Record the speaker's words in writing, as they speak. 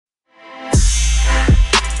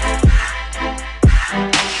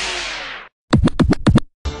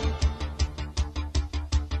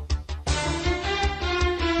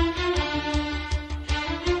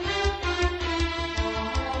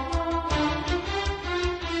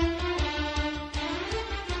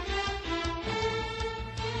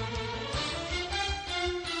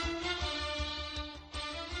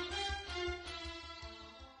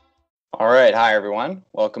All right. Hi, everyone.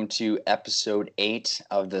 Welcome to episode 8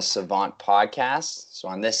 of the SAVANT podcast. So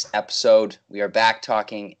on this episode, we are back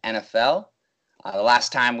talking NFL. The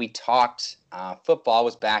last time we talked football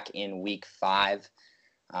was back in week 5,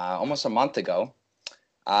 almost a month ago.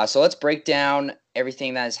 So let's break down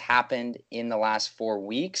everything that has happened in the last 4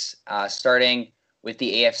 weeks, starting with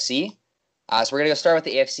the AFC. So we're going to go start with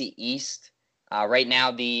the AFC East. Right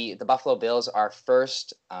now, the Buffalo Bills are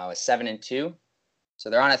first with 7-2. So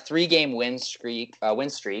they're on a 3-game win streak,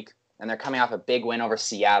 and they're coming off a big win over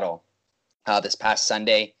Seattle this past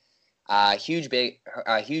Sunday.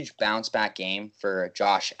 Huge bounce back game for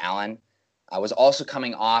Josh Allen. Was also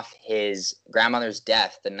coming off his grandmother's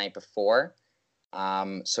death the night before.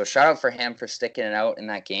 So shout out for him for sticking it out in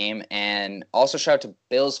that game, and also shout out to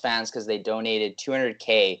Bills fans because they donated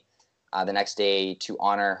 $200K the next day to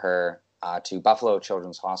honor her to Buffalo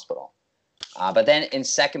Children's Hospital. But then in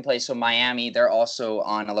second place, so Miami, they're also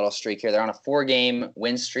on a little streak here. They're on a 4-game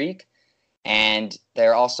win streak, and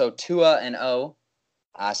they're also 2-0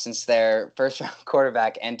 since their first-round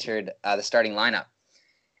quarterback entered the starting lineup.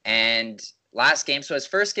 And last game, so his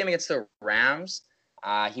first game against the Rams,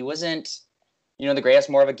 he wasn't, the greatest,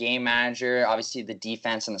 more of a game manager. Obviously, the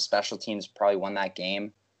defense and the special teams probably won that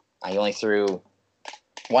game. He only threw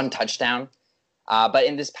 1 touchdown. But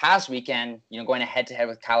in this past weekend, going head-to-head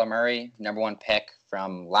with Kyler Murray, number 1 pick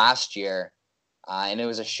from last year, and it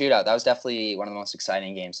was a shootout. That was definitely one of the most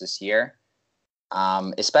exciting games this year,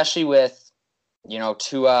 especially with,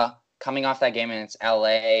 Tua coming off that game against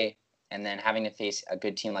LA and then having to face a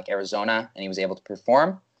good team like Arizona, and he was able to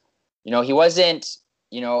perform. He wasn't,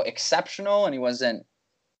 exceptional, and he wasn't,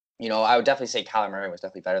 I would definitely say Kyler Murray was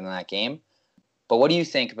definitely better than that game. But what do you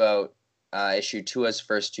think about Tua's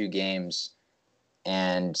first 2 games?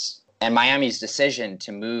 And Miami's decision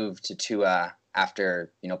to move to Tua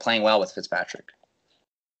after playing well with Fitzpatrick?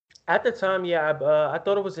 At the time, I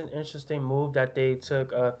thought it was an interesting move that they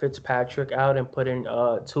took Fitzpatrick out and put in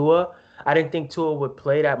Tua. I didn't think Tua would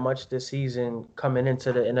play that much this season coming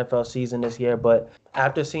into the NFL season this year, but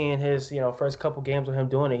after seeing his first couple games with him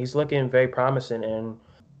doing it, he's looking very promising and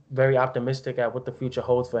very optimistic at what the future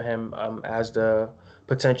holds for him as the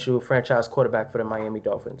potential franchise quarterback for the Miami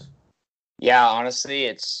Dolphins. Yeah,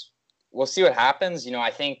 honestly, we'll see what happens. I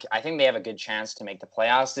think they have a good chance to make the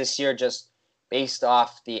playoffs this year, just based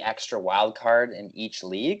off the extra wild card in each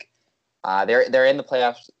league. They're in the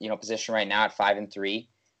playoff position right now at 5-3,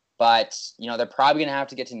 but they're probably gonna have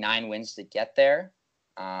to get to 9 wins to get there.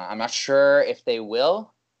 I'm not sure if they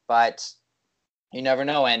will, but you never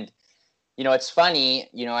know. And it's funny.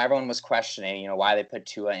 Everyone was questioning why they put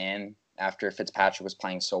Tua in after Fitzpatrick was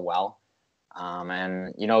playing so well.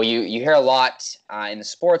 And you hear a lot in the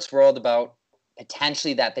sports world about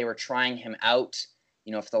potentially that they were trying him out,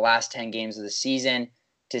 for the last 10 games of the season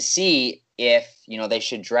to see if, they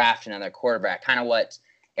should draft another quarterback, kind of what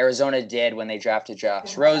Arizona did when they drafted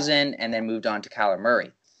Josh Rosen and then moved on to Kyler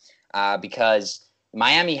Murray, because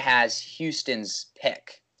Miami has Houston's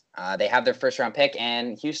pick. They have their first-round pick,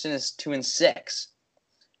 and Houston is 2-6.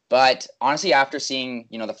 But honestly, after seeing,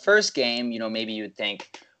 the first game, maybe you would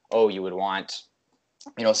think, oh, you would want,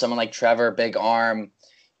 someone like Trevor, big arm,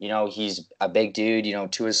 he's a big dude,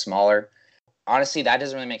 Tua is smaller. Honestly, that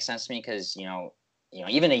doesn't really make sense to me because,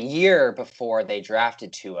 even a year before they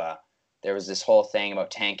drafted Tua, there was this whole thing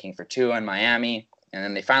about tanking for Tua in Miami, and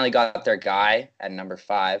then they finally got their guy at number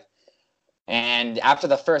 5. And after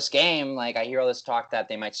the first game, I hear all this talk that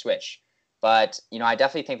they might switch. But, I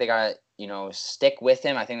definitely think they got to, stick with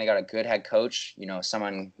him. I think they got a good head coach,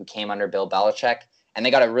 someone who came under Bill Belichick. And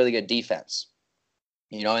they got a really good defense.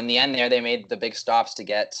 In the end there, they made the big stops to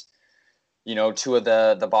get, Tua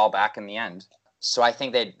the ball back in the end. So I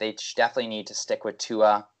think they definitely need to stick with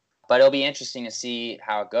Tua. But it'll be interesting to see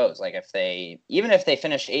how it goes. Even if they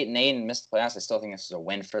finish 8-8 and miss the playoffs, I still think this is a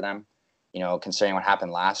win for them, considering what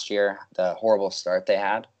happened last year, the horrible start they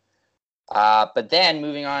had. But then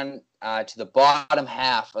moving on to the bottom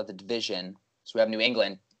half of the division. So we have New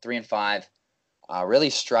England, 3-5, really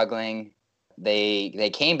struggling.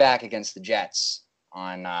 They came back against the Jets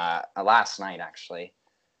on last night, actually.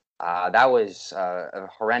 That was a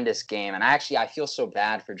horrendous game. And I feel so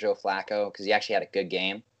bad for Joe Flacco because he actually had a good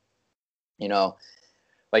game.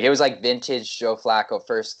 It was like vintage Joe Flacco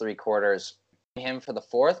first 3 quarters. Him for the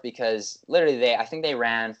 4th because literally I think they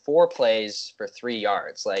ran 4 plays for 3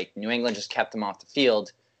 yards. New England just kept them off the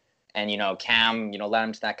field. And, Cam, led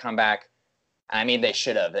him to that comeback. I mean, they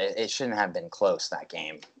should have. It shouldn't have been close, that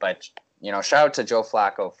game. But shout out to Joe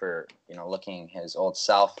Flacco for, looking his old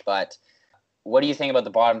self. But what do you think about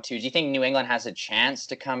the bottom 2? Do you think New England has a chance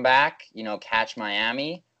to come back, catch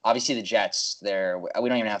Miami? obviously the Jets, we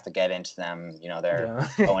don't even have to get into them. You know, they're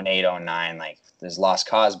Yeah. 0-8, 0-9, like there's lost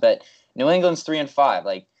cause. But New England's 3-5.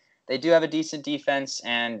 Like they do have a decent defense,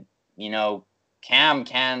 and you know, Cam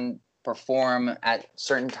can perform at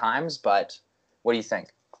certain times. But what do you think?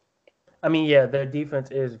 I mean, yeah, their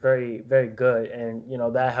defense is very, very good, and you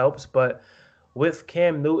know that helps. But with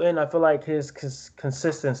Cam Newton, I feel like his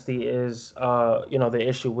consistency is, you know, the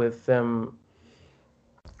issue with them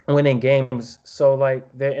winning games. So like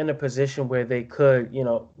they're in a position where they could, you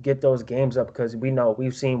know, get those games up because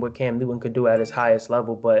we've seen what Cam Newton could do at his highest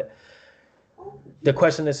level. But the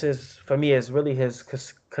question for me is really his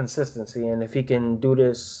consistency, and if he can do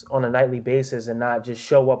this on a nightly basis and not just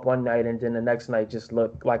show up one night and then the next night just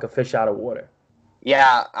look like a fish out of water.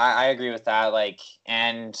 Yeah, I agree with that. Like,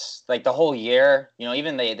 and like the whole year, you know,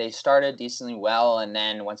 even they started decently well, and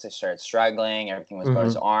then once they started struggling, everything was about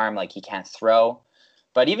his Mm-hmm. arm. Like he can't throw.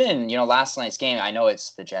 But even you know last night's game, I know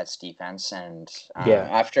it's the Jets defense, and Yeah.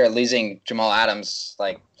 after losing Jamal Adams,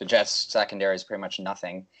 like the Jets secondary is pretty much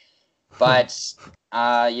nothing. But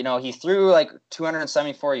you know he threw like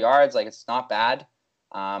 274 yards, like it's not bad.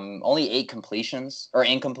 Only 8 completions or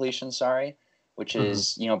incompletions, sorry, which Mm-hmm.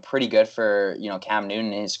 is you know pretty good for you know Cam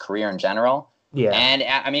Newton in his career in general. Yeah. And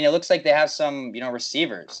I mean, it looks like they have some you know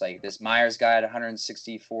receivers like this Myers guy at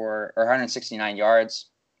 164 or 169 yards.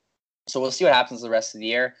 So we'll see what happens the rest of the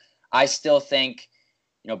year. I still think,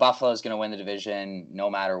 you know, Buffalo is going to win the division no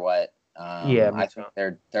matter what. Yeah, me I too.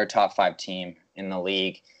 think they're a top 5 team in the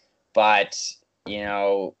league, but you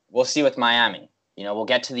know we'll see with Miami. You know we'll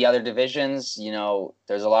get to the other divisions. You know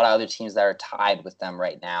there's a lot of other teams that are tied with them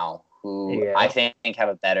right now, who I Yeah. think have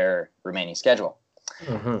a better remaining schedule.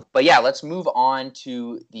 Mm-hmm. But yeah, let's move on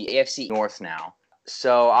to the AFC North now.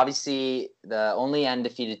 So obviously the only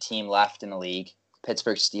undefeated team left in the league,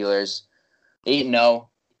 Pittsburgh Steelers, 8-0.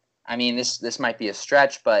 I mean, this might be a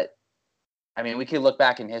stretch, but I mean, we could look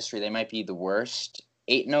back in history. They might be the worst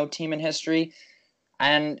 8-0 team in history.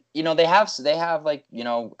 And you know, they have like, you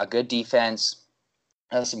know, a good defense,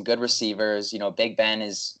 some good receivers. You know, Big Ben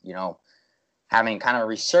is, you know, having kind of a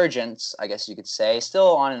resurgence, I guess you could say.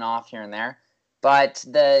 Still on and off here and there. But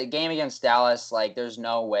the game against Dallas, like there's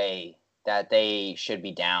no way that they should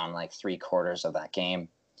be down like 3/4 of that game.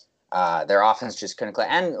 Their offense just couldn't click.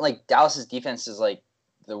 And like Dallas's defense is like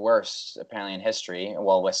the worst apparently in history.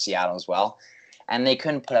 Well, with Seattle as well, and they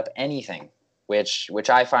couldn't put up anything, which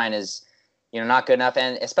I find is you know not good enough.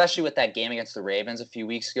 And especially with that game against the Ravens a few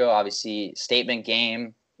weeks ago, obviously statement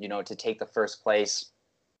game, you know, to take the first place,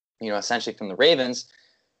 you know, essentially from the Ravens.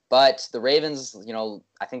 But the Ravens, you know,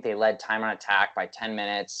 I think they led time on attack by 10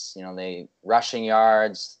 minutes. You know, they rushing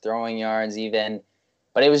yards, throwing yards even.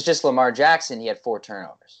 But it was just Lamar Jackson. He had 4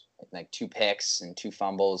 turnovers, like 2 picks and 2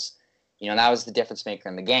 fumbles. You know, that was the difference maker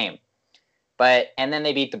in the game. And then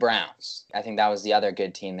they beat the Browns. I think that was the other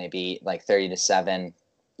good team they beat, like 30-7.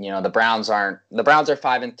 You know, the Browns are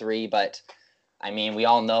 5-3, but I mean, we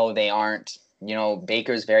all know they aren't. You know,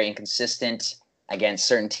 Baker's very inconsistent against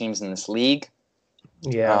certain teams in this league.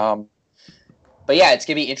 Yeah. Um, but yeah, it's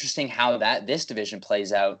gonna be interesting how this division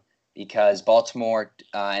plays out because Baltimore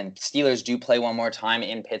and Steelers do play one more time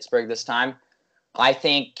in Pittsburgh this time. I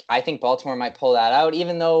think Baltimore might pull that out,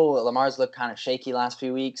 even though Lamar's looked kind of shaky last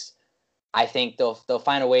few weeks. I think they'll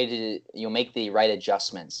find a way to make the right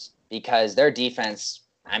adjustments because their defense.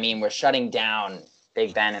 I mean, we're shutting down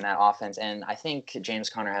Big Ben in that offense, and I think James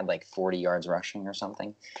Conner had like 40 yards rushing or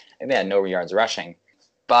something. Maybe had no yards rushing,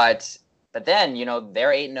 but then you know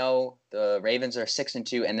they're 8-0. The Ravens are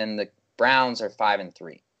 6-2, and then the Browns are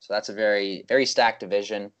 5-3. So that's a very very stacked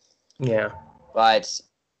division. Yeah. But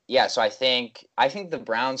yeah, so I think the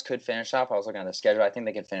Browns could finish up. I was looking at the schedule. I think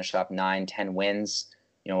they could finish up 9-10 wins.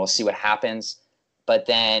 You know, we'll see what happens. But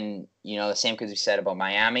then, you know, the same could be said about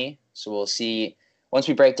Miami. So we'll see. Once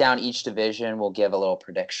we break down each division, we'll give a little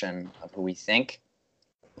prediction of who we think.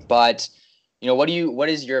 But, you know, what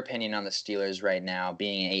is your opinion on the Steelers right now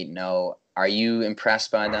being 8-0? Are you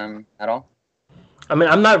impressed by them at all? I mean,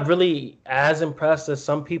 I'm not really as impressed as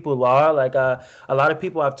some people are. Like a lot of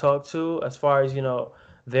people I've talked to, as far as you know,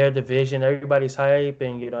 their division, everybody's hype,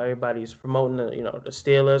 and you know, everybody's promoting the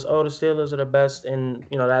Steelers. Oh, the Steelers are the best in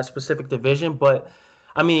that specific division. But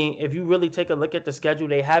I mean, if you really take a look at the schedule,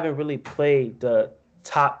 they haven't really played the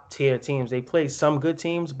top tier teams. They played some good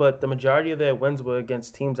teams, but the majority of their wins were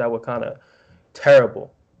against teams that were kind of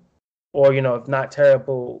terrible, or if not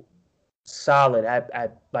terrible, solid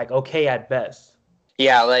at like okay at best.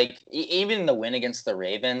 Yeah, like even the win against the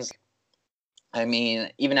Ravens. I mean,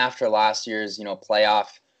 even after last year's, playoff,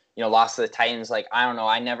 loss to the Titans, like, I don't know,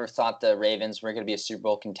 I never thought the Ravens were going to be a Super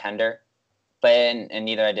Bowl contender, but and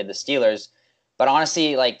neither I did the Steelers. But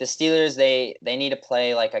honestly, like the Steelers, they need to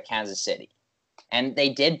play like a Kansas City, and they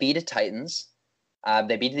did beat the Titans.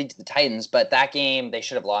 They beat the Titans, but that game they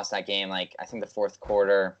should have lost that game. Like I think the fourth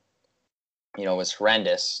quarter, was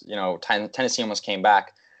horrendous. Tennessee almost came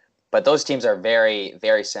back, but those teams are very,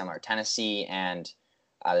 very similar. Tennessee and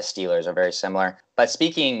the Steelers are very similar. But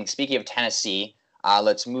speaking of Tennessee,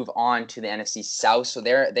 let's move on to the NFC South. So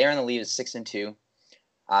they're in the lead at 6-2.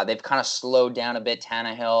 They've kind of slowed down a bit.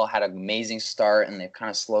 Tannehill had an amazing start, and they've kind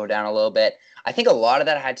of slowed down a little bit. I think a lot of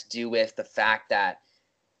that had to do with the fact that,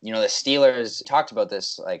 the Steelers talked about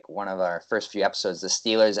this, like one of our first few episodes, the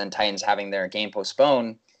Steelers and Titans having their game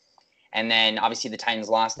postponed. And then obviously the Titans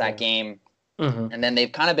lost that game. Mm-hmm. And then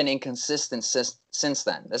they've kind of been inconsistent since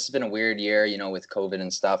then. This has been a weird year, with COVID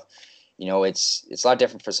and stuff. It's a lot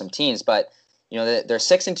different for some teams. But, they're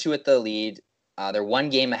 6-2 at the lead. They're one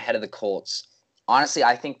game ahead of the Colts. Honestly,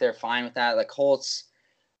 I think they're fine with that. The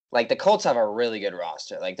Colts have a really good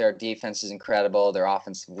roster. Like, their defense is incredible. Their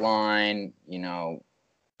offensive line,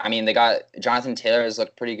 they got Jonathan Taylor has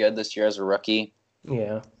looked pretty good this year as a rookie.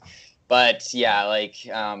 Yeah. But, yeah,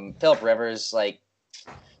 Phillip Rivers,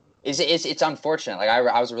 it's unfortunate. Like,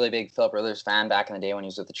 I was a really big Phillip Rivers fan back in the day when he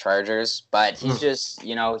was with the Chargers. But he's just,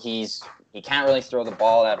 he can't really throw the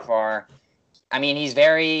ball that far.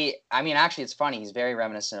 Actually, it's funny. He's very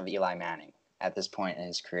reminiscent of Eli Manning at this point in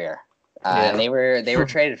his career. And they were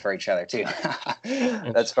traded for each other too.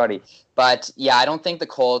 That's funny. But yeah, I don't think the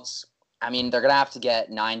Colts, they're going to have to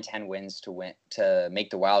get 9-10 wins to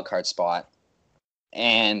make the wild card spot.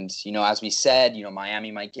 And, as we said,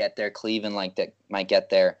 Miami might get there, Cleveland might get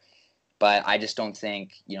there. But I just don't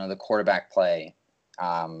think, the quarterback play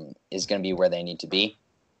is going to be where they need to be.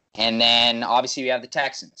 And then obviously we have the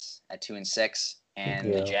Texans at 2-6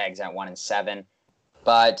 and the Jags at 1-7.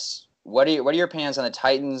 But what are your opinions on the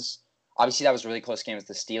Titans? Obviously, that was a really close game with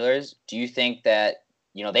the Steelers. Do you think that,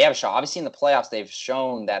 they have a shot? Obviously, in the playoffs, they've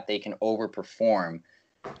shown that they can overperform.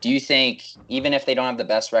 Do you think, even if they don't have the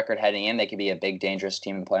best record heading in, they could be a big, dangerous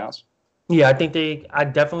team in the playoffs? Yeah, I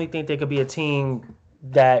definitely think they could be a team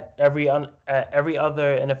that every other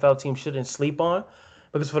NFL team shouldn't sleep on.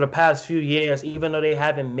 Because for the past few years, even though they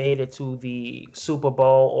haven't made it to the Super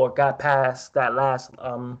Bowl or got past that last,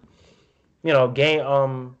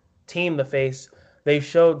 game team to face, they've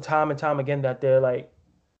showed time and time again that they're like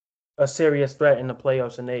a serious threat in the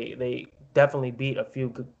playoffs, and they definitely beat a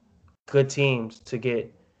few good teams to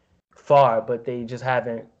get far, but they just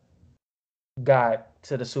haven't got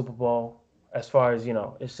to the Super Bowl. As far as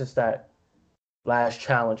it's just that last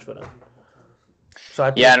challenge for them. So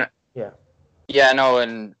I think, yeah, no,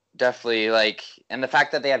 and definitely and the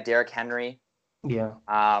fact that they have Derrick Henry,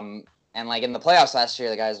 and in the playoffs last year,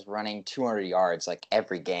 the guy's running 200 yards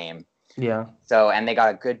every game. Yeah. So, and they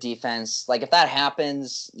got a good defense. If that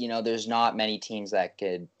happens, there's not many teams that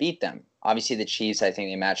could beat them. Obviously, the Chiefs, I think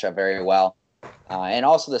they match up very well. And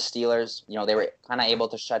also the Steelers, they were kind of able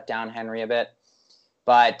to shut down Henry a bit.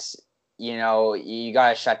 But, you got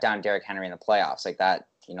to shut down Derrick Henry in the playoffs like that.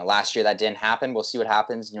 Last year that didn't happen. We'll see what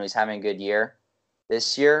happens. He's having a good year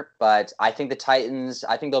this year. But I think the Titans,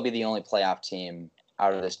 they'll be the only playoff team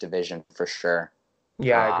out of this division for sure.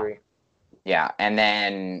 Yeah, I agree. Yeah, and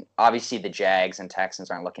then obviously the Jags and Texans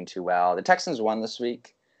aren't looking too well. The Texans won this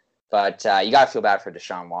week, but you got to feel bad for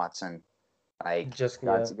Deshaun Watson.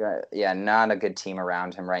 Not a good team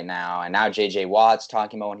around him right now. And now J.J. Watt's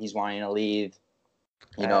talking about when he's wanting to leave.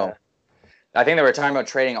 I think they were talking about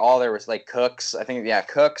trading all. There was Cooks. I think,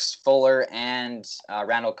 Cooks, Fuller, and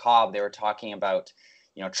Randall Cobb. They were talking about,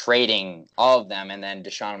 trading all of them. And then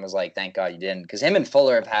Deshaun was like, thank God you didn't. Because him and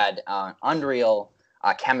Fuller have had unreal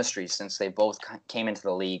chemistry since they both came into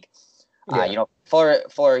the league.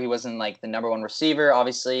 Fuller, he wasn't the number one receiver,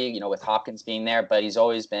 obviously, with Hopkins being there, but he's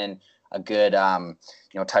always been a good,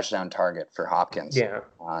 touchdown target for Hopkins. Yeah.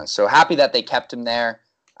 So happy that they kept him there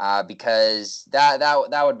because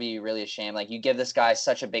that would be really a shame. You give this guy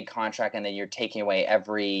such a big contract and then you're taking away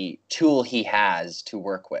every tool he has to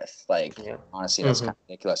work with. Honestly, that's kind of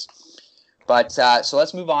ridiculous. But so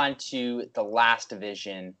let's move on to the last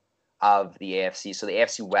division of the AFC. So the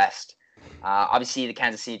AFC West, obviously the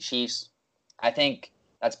Kansas City Chiefs. I think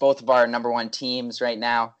that's both of our number one teams right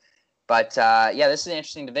now. But this is an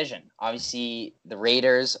interesting division. Obviously the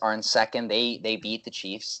Raiders are in second. They beat the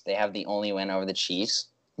Chiefs. They have the only win over the Chiefs.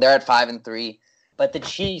 They're at 5-3. But the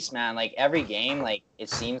Chiefs, man, every game, it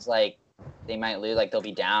seems like they might lose. They'll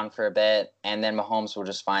be down for a bit, and then Mahomes will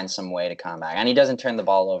just find some way to come back. And he doesn't turn the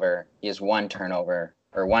ball over. He has one turnover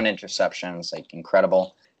or one interception. It's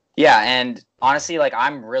incredible. Yeah, and honestly,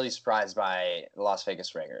 I'm really surprised by the Las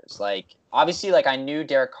Vegas Raiders. Obviously, I knew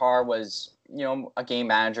Derek Carr was a game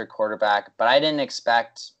manager quarterback, but I didn't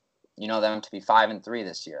expect, them to be 5-3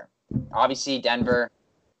 this year. Obviously, Denver,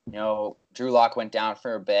 Drew Lock went down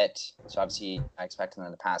for a bit, so obviously I expected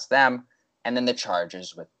them to pass them. And then the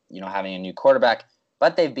Chargers with, having a new quarterback.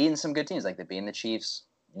 But they've beaten some good teams, like they've beaten the Chiefs.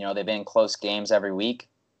 They've been in close games every week.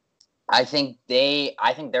 I think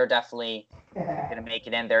they're definitely going to make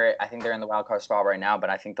it in. I think they're in the wild card spot right now, but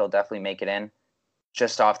I think they'll definitely make it in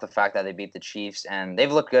just off the fact that they beat the Chiefs, and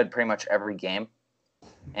they've looked good pretty much every game.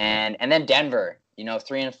 And then Denver,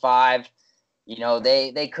 3-5,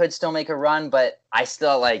 they could still make a run, but I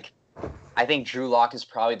think Drew Lock is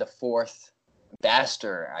probably the fourth best,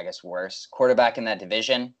 or I guess worst, quarterback in that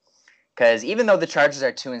division. Because even though the Chargers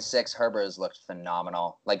are 2-6, Herbert has looked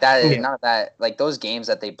phenomenal. Like that is not that, like those games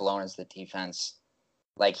that they've blown as the defense.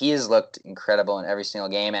 Like he has looked incredible in every single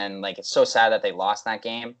game, and like it's so sad that they lost that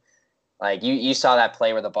game. Like you saw that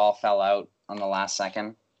play where the ball fell out on the last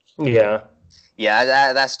second. Yeah.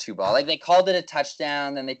 Yeah, that's two ball. Like they called it a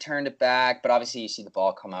touchdown, then they turned it back, but obviously you see the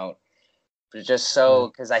ball come out. But just so,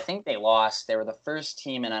 because I think they lost. They were the first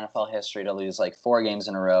team in NFL history to lose like 4 games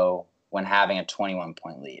in a row when having a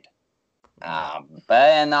 21-point lead.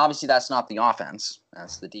 And obviously that's not the offense.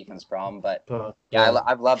 That's the defense problem. But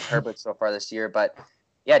I've loved Herbert so far this year. But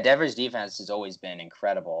yeah, Denver's defense has always been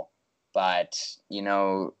incredible. But,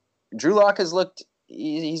 Drew Lock has looked,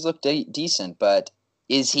 he's looked decent. But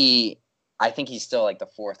is he, I think he's still like the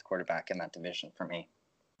fourth quarterback in that division for me.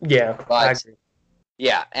 Yeah, but, I agree.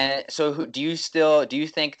 Yeah, and so do you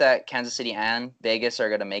think that Kansas City and Vegas are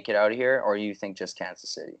going to make it out of here, or do you think just Kansas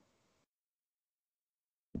City?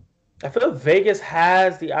 I feel Vegas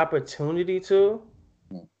has the opportunity to.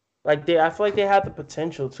 I feel like they have the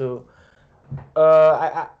potential to.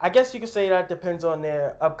 I guess you could say that depends on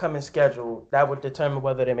their upcoming schedule. That would determine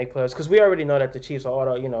whether they make playoffs. Because we already know that the Chiefs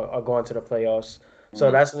are going to the playoffs. So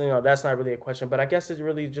that's not really a question. But I guess it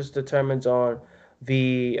really just determines on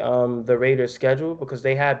the Raiders' schedule, because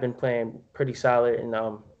they have been playing pretty solid, and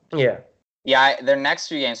their next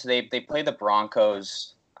 3 games. So they play the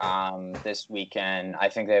Broncos this weekend. I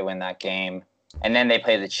think they win that game, and then they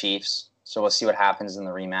play the Chiefs. So we'll see what happens in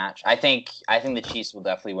the rematch. I think the Chiefs will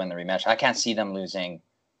definitely win the rematch. I can't see them losing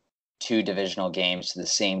 2 divisional games to the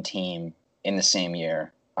same team in the same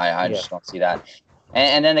year. I just don't see that.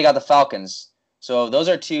 And then they got the Falcons. So those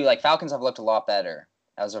are 2, like Falcons have looked a lot better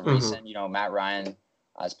as of recent. Matt Ryan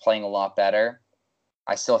is playing a lot better.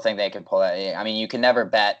 I still think they could pull that. I mean, you can never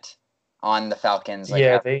bet on the Falcons.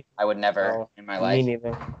 I would never in my life. Me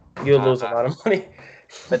neither. You'll lose a lot of money.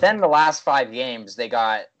 But then the last 5 games, they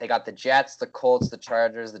got the Jets, the Colts, the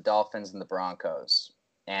Chargers, the Dolphins, and the Broncos.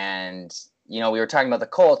 And we were talking about the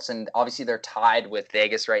Colts, and obviously they're tied with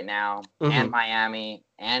Vegas right now, and Miami,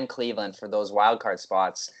 and Cleveland for those wild card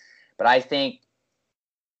spots. But I think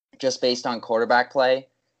just based on quarterback play,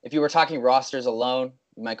 if you were talking rosters alone,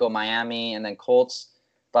 you might go Miami and then Colts.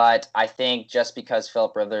 But I think just because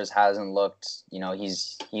Phillip Rivers hasn't looked,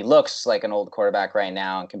 he looks like an old quarterback right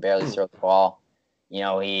now and can barely throw the ball.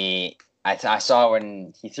 I saw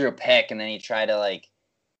when he threw a pick and then he tried to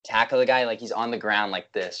tackle the guy, he's on the ground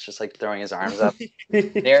like this, just throwing his arms up.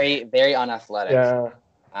 Very, very unathletic. Yeah.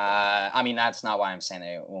 I mean, that's not why I'm saying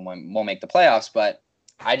they won't make the playoffs, but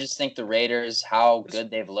I just think the Raiders, how good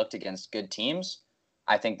they've looked against good teams,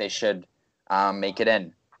 I think they should make it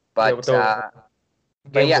in. But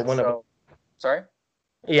yeah, sorry?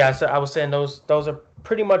 Yeah, so I was saying those are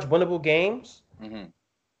pretty much winnable games.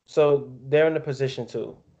 So they're in a position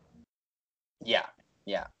to. Yeah.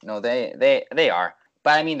 No, they are.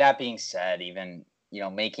 But I mean, that being said, even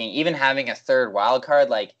having a third wild card,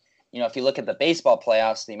 if you look at the baseball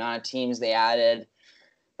playoffs, the amount of teams they added,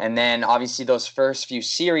 and then obviously those first few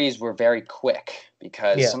series were very quick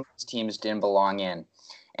because some of those teams didn't belong in.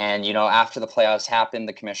 And, after the playoffs happened,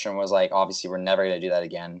 the commissioner was like, obviously, we're never going to do that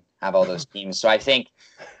again, have all those teams. So I think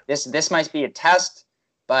this might be a test,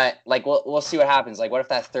 but, we'll see what happens. What if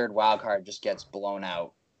that third wild card just gets blown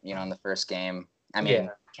out, in the first game? I mean,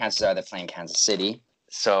 chances are they're playing Kansas City.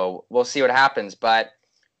 So we'll see what happens. But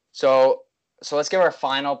so let's give our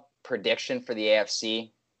final prediction for the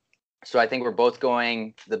AFC. So I think we're both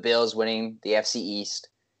going the Bills winning the AFC East.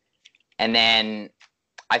 And then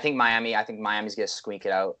I think Miami's going to squeak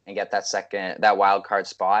it out and get that wild card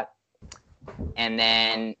spot. And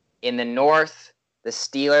then in the North, the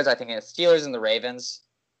Steelers, I think the Steelers and the Ravens.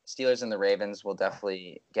 Steelers and the Ravens will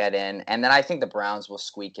definitely get in. And then I think the Browns will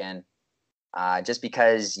squeak in just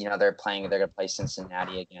because, they're going to play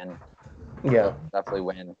Cincinnati again. Yeah. They'll definitely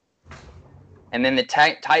win. And then the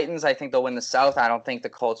Titans, I think they'll win the South. I don't think the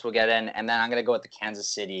Colts will get in. And then I'm going to go with the Kansas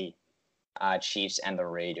City Chiefs and the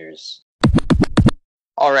Raiders.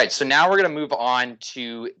 All right, so now we're going to move on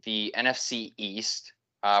to the NFC East.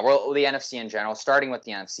 Well, the NFC in general, starting with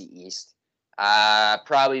the NFC East.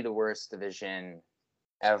 Probably the worst division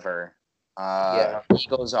ever.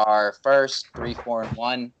 Eagles are first,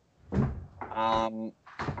 3-4-1.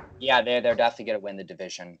 Yeah, they're definitely going to win the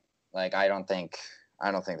division. Like I don't think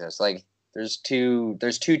there's two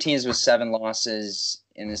teams with 7 losses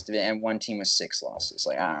in this division and one team with 6 losses.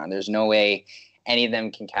 Like there's no way any of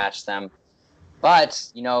them can catch them. But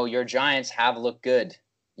your Giants have looked good.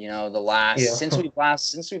 Since we've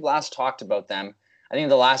last talked about them, I think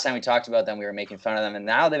the last time we talked about them, we were making fun of them, and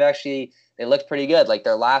now they looked pretty good. Like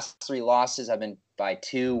their last 3 losses have been by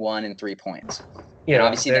 2, 1, and 3 points. Yeah, and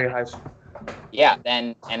obviously very high. Yeah,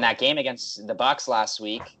 and that game against the Bucs last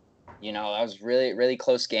week, that was really really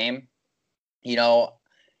close game.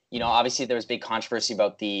 Obviously there was big controversy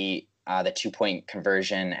about the 2-point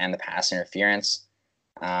conversion and the pass interference.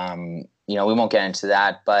 We won't get into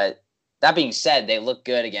that, but that being said, they look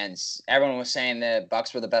good against. Everyone was saying the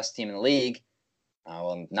Bucs were the best team in the league.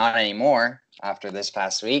 Well, not anymore after this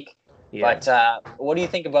past week. Yeah. But what do you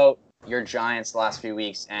think about your Giants the last few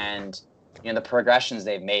weeks and the progressions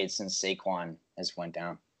they've made since Saquon has went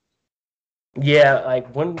down? Yeah, like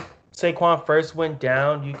when Saquon first went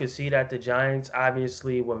down, you could see that the Giants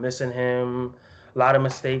obviously were missing him. A lot of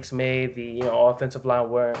mistakes made. The offensive line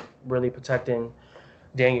weren't really protecting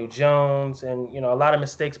Daniel Jones, and a lot of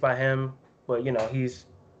mistakes by him. But he's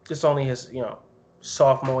just only his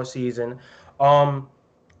sophomore season.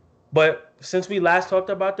 But since we last talked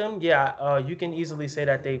about them, you can easily say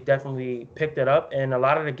that they've definitely picked it up. And a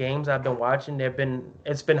lot of the games I've been watching,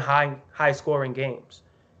 it's been high scoring games.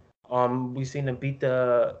 We've seen them beat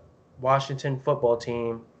the Washington football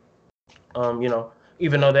team.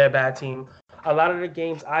 Even though they're a bad team, a lot of the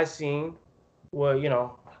games I've seen were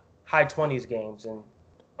high 20s games, and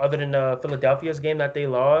other than the Philadelphia's game that they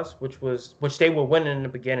lost, which they were winning in the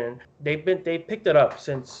beginning, they picked it up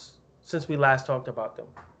since we last talked about them.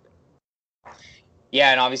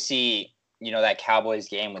 Yeah, and obviously, that Cowboys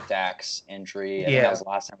game with Dak's injury. I think that was the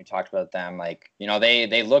last time we talked about them. Like,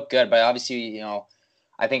 they look good, but obviously,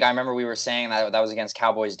 I think I remember we were saying that was against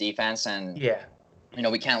Cowboys defense, and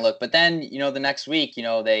we can't look. But then, the next week,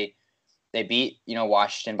 they beat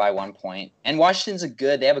Washington by 1 point, and Washington's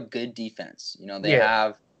they have a good defense. They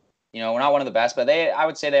have, we're not one of the best, but I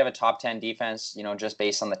would say they have a top 10 defense. Just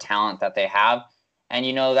based on the talent that they have, and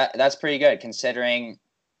that's pretty good considering.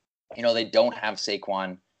 They don't have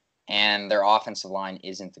Saquon, and their offensive line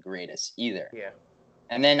isn't the greatest either. Yeah.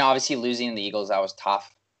 And then obviously losing the Eagles, that was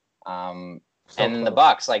tough. And then the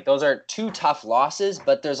Bucs, like those are 2 tough losses,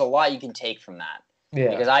 but there's a lot you can take from that.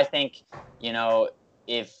 Yeah. Because I think,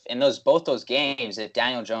 if in both those games, if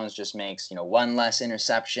Daniel Jones just makes, 1 less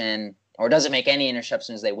interception or doesn't make any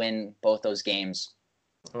interceptions, they win both those games.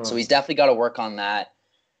 So he's definitely got to work on that.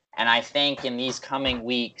 And I think in these coming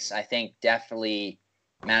weeks, definitely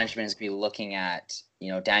management is going to be looking at,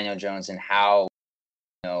 Daniel Jones and how,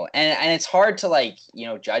 and it's hard to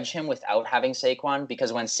judge him without having Saquon,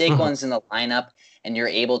 because when Saquon's in the lineup and you're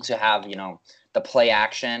able to have, the play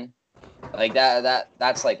action like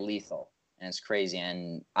that's like lethal, and it's crazy.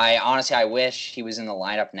 And I wish he was in the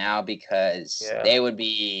lineup now, because they would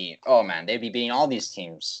be, they'd be beating all these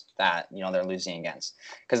teams that, they're losing against,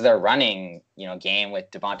 because their running, game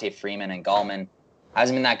with Devontae Freeman and Gallman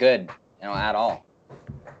hasn't been that good, at all.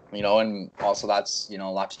 And also that's, a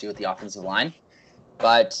lot to do with the offensive line.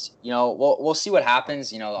 But, we'll see what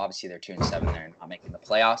happens. Obviously they're 2-7. They're not making the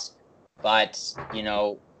playoffs. But,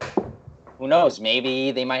 who knows?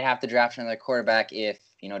 Maybe they might have to draft another quarterback if,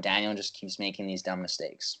 Daniel just keeps making these dumb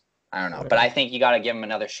mistakes. I don't know. But I think you got to give him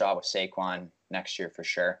another shot with Saquon next year for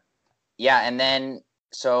sure. Yeah, and then,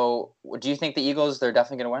 so do you think the Eagles, they're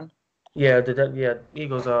definitely going to win? Yeah,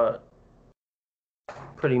 Eagles are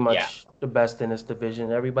pretty much the best in this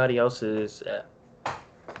division. Everybody else is. Go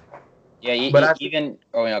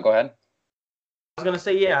ahead. I was gonna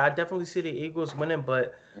say, I definitely see the Eagles winning,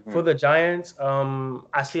 but for the Giants,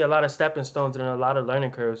 I see a lot of stepping stones and a lot of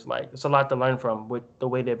learning curves. Like, it's a lot to learn from with the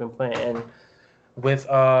way they've been playing. And with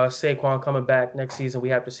Saquon coming back next season, we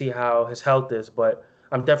have to see how his health is. But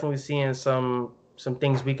I'm definitely seeing some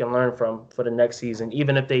things we can learn from for the next season.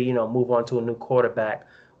 Even if they, move on to a new quarterback,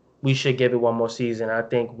 we should give it one more season. I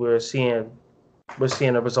think we're seeing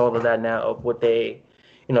a result of that now, of what they,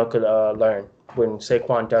 could learn when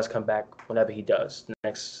Saquon does come back, whenever he does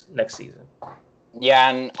next season. Yeah,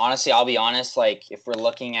 and honestly, I'll be honest, like, if we're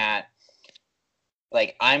looking at,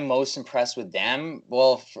 like, I'm most impressed with them.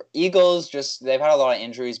 Well, for Eagles, just they've had a lot of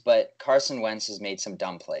injuries, but Carson Wentz has made some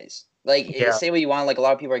dumb plays. Like, say what you want, like, a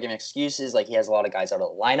lot of people are giving excuses, like, he has a lot of guys out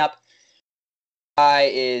of the lineup.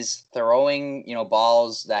 Guy is throwing,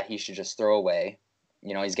 balls that he should just throw away.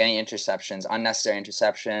 He's getting interceptions, unnecessary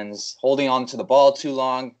interceptions, holding on to the ball too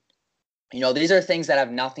long. These are things that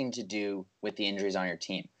have nothing to do with the injuries on your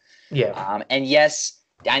team. Yeah. And yes,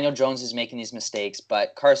 Daniel Jones is making these mistakes,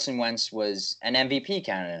 but Carson Wentz was an MVP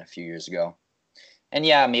candidate a few years ago. And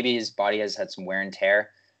yeah, maybe his body has had some wear and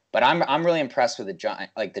tear, but I'm really impressed with the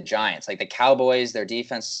Giants, like the Cowboys, their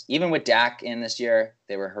defense. Even with Dak in this year,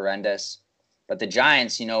 they were horrendous. But the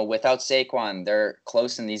Giants, without Saquon, they're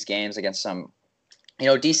close in these games against some,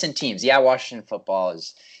 decent teams. Yeah, Washington football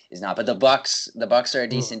is not, but the Bucks are a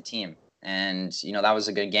decent team, and that was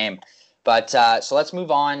a good game. But so let's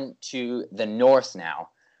move on to the North now.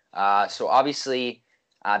 So obviously,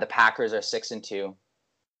 the Packers are 6-2.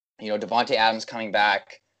 Devontae Adams coming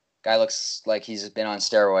back. Guy looks like he's been on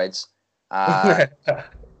steroids. Yeah,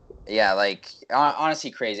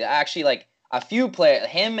 honestly crazy. Actually, a few players,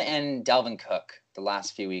 him and Dalvin Cook, the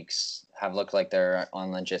last few weeks have looked like they're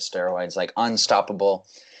on legit steroids, unstoppable.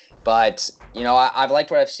 But, I've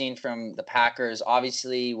liked what I've seen from the Packers.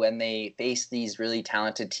 Obviously, when they face these really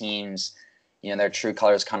talented teams, their true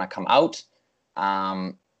colors kind of come out.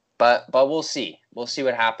 But we'll see. We'll see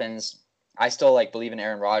what happens. I still believe in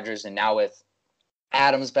Aaron Rodgers, and now with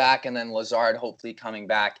Adams back and then Lazard hopefully coming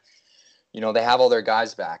back, they have all their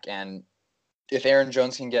guys back. And if Aaron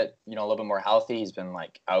Jones can get, a little bit more healthy, he's been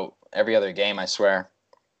out every other game, I swear.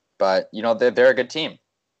 But, they're a good team.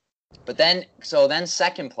 But then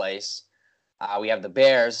second place, we have the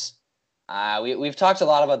Bears. We've talked a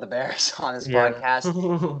lot about the Bears on this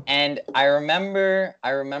podcast. And I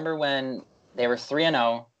remember when they were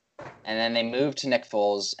 3-0, and then they moved to Nick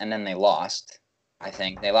Foles, and then they lost. I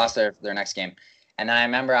think they lost their next game. And then I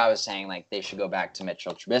remember I was saying they should go back to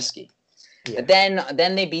Mitchell Trubisky. Yeah. But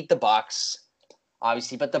then they beat the Bucs,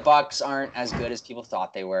 obviously, but the Bucs aren't as good as people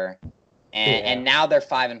thought they were. And now they're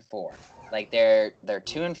 5-4. They're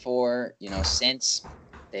 2-4, since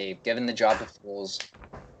they've given the job to Foles.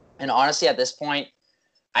 And honestly, at this point,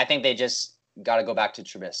 I think they just got to go back to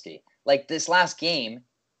Trubisky. This last game,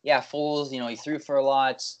 yeah, Foles, he threw for a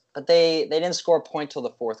lot, but they didn't score a point till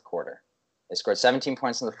the fourth quarter. They scored 17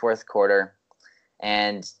 points in the fourth quarter.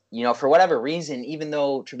 And, for whatever reason, even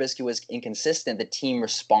though Trubisky was inconsistent, the team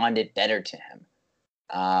responded better to him.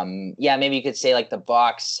 Yeah, maybe you could say the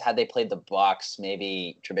Bucs, had they played the Bucs,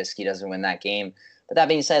 maybe Trubisky doesn't win that game. But that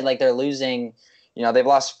being said, they're losing, they've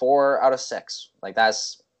lost 4 out of 6.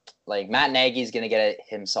 That's Matt Nagy's going to get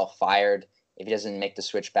himself fired if he doesn't make the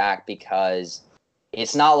switch back, because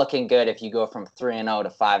it's not looking good if you go from 3-0 to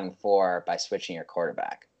 5-4 by switching your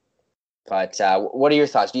quarterback. But what are your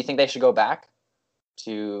thoughts? Do you think they should go back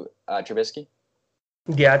to Trubisky?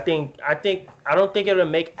 Yeah, I don't think it'll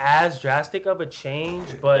make as drastic of a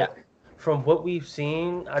change, but from what we've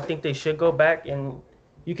seen, I think they should go back, and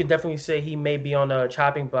you could definitely say he may be on a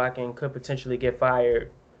chopping block and could potentially get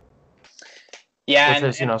fired. Yeah,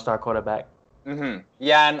 with his star quarterback. Mm-hmm.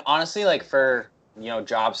 Yeah, and honestly, for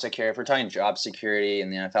job security, if we're talking job security in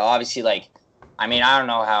the NFL, obviously, I don't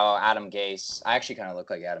know how Adam Gase. I actually kind of look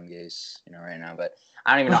like Adam Gase, right now, but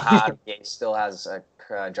I don't even know how Adam Gase still has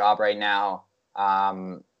a job right now.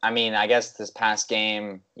 I guess this past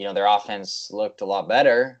game, their offense looked a lot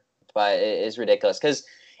better, but it is ridiculous because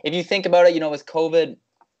if you think about it, with COVID,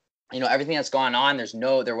 everything that's gone on,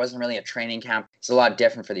 there wasn't really a training camp. It's a lot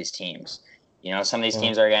different for these teams. Some of these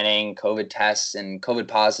teams are getting COVID tests and COVID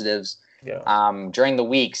positives during the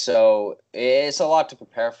week, so it's a lot to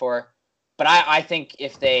prepare for. But I think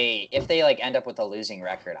if they end up with a losing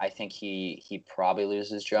record, I think he probably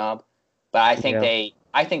loses his job. But I think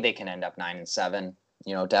they can end up 9-7,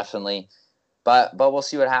 definitely. But we'll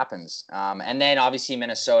see what happens. And then obviously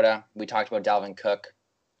Minnesota, we talked about Dalvin Cook,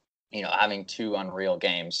 having 2 unreal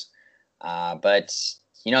games. But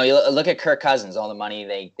you look at Kirk Cousins, all the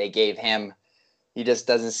money they gave him. He just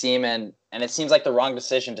doesn't seem, and it seems like the wrong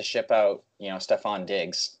decision to ship out, Stephon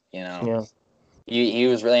Diggs. He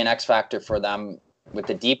was really an X factor for them with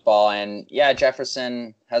the deep ball, and yeah,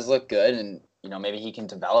 Jefferson has looked good, and maybe he can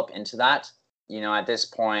develop into that. At this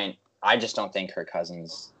point, I just don't think Kirk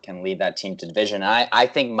Cousins can lead that team to division. I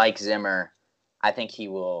think Mike Zimmer, I think he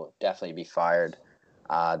will definitely be fired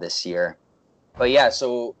this year. But yeah,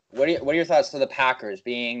 so what are your thoughts to the Packers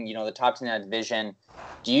being, the top team in that division?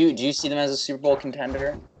 Do you see them as a Super Bowl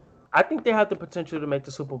contender? I think they have the potential to make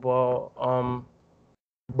the Super Bowl.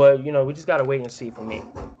 But we just gotta wait and see. For me,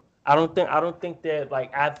 I don't think they're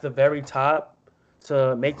at the very top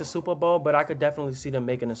to make the Super Bowl, but I could definitely see them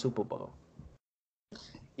making the Super Bowl.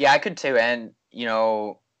 Yeah, I could too, and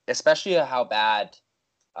especially how bad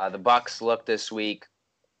the Bucs look this week.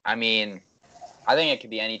 I think it could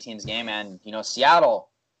be any team's game. And, Seattle,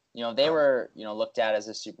 they were, looked at as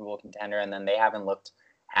a Super Bowl contender, and then they haven't looked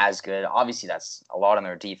as good. Obviously, that's a lot on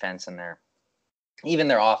their defense and even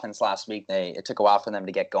their offense last week. It took a while for them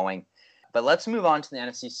to get going. But let's move on to the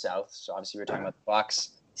NFC South. So obviously we're talking about the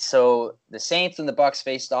Bucs. So the Saints and the Bucs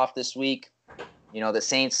faced off this week. The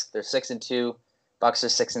Saints, they're 6-2. Bucs are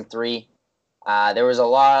 6-3. There was a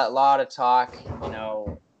lot of talk,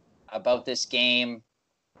 about this game.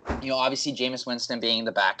 Obviously Jameis Winston being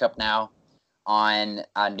the backup now on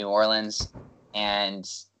New Orleans,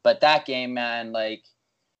 but that game, man, the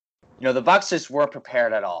Bucs just weren't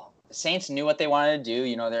prepared at all. The Saints knew what they wanted to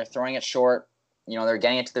do. They're throwing it short. They're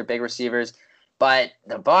getting it to their big receivers, but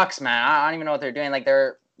the Bucs, man, I don't even know what they're doing.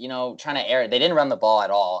 They're trying to air it. They didn't run the ball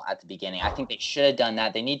at all at the beginning. I think they should have done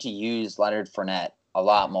that. They need to use Leonard Fournette a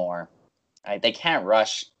lot more. Right? They can't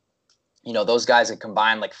rush. Those guys had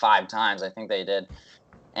combined 5 times. I think they did.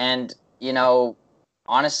 And,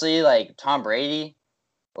 honestly, Tom Brady,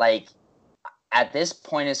 at this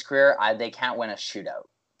point in his career, they can't win a shootout.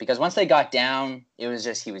 Because once they got down, it was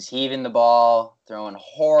just he was heaving the ball, throwing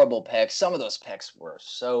horrible picks. Some of those picks were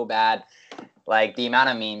so bad. The amount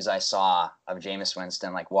of memes I saw of Jameis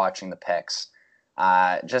Winston, watching the picks,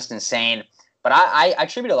 just insane. But I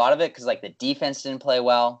attribute a lot of it because, the defense didn't play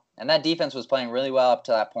well. And that defense was playing really well up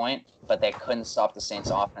to that point, but they couldn't stop the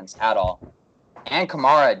Saints' offense at all. And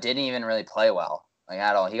Kamara didn't even really play well,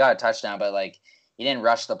 at all. He got a touchdown, but, he didn't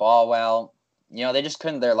rush the ball well. They just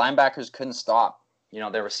couldn't. Their linebackers couldn't stop,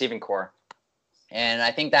 their receiving core. And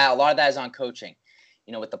I think that a lot of that is on coaching,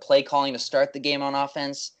 with the play calling to start the game on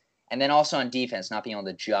offense, and then also on defense, not being able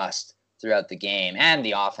to adjust throughout the game, and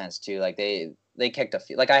the offense, too. They kicked a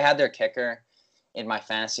few. I had their kicker in my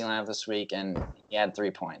fantasy lineup this week, and he had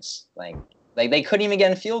 3 points. They couldn't even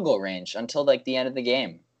get in field goal range until the end of the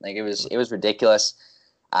game. It was ridiculous.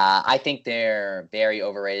 I think they're a very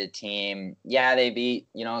overrated team. Yeah, they beat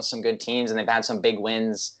some good teams, and they've had some big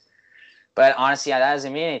wins. But honestly, that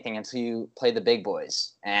doesn't mean anything until you play the big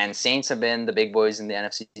boys. And Saints have been the big boys in the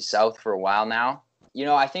NFC South for a while now.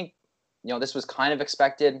 I think this was kind of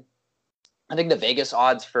expected. I think the Vegas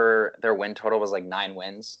odds for their win total was 9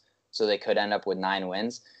 wins. So they could end up with 9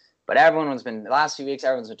 wins. But the last few weeks,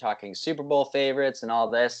 everyone's been talking Super Bowl favorites and all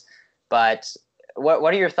this. But what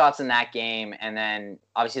are your thoughts on that game? And then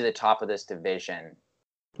obviously the top of this division.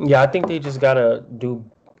 Yeah, I think they just gotta do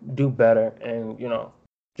better and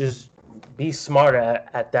just be smarter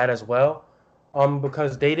at that as well.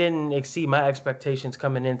 Because they didn't exceed my expectations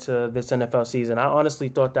coming into this NFL season. I honestly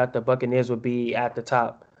thought that the Buccaneers would be at the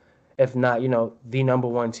top, if not the number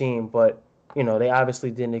 1 team. But they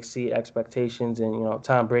obviously didn't exceed expectations, and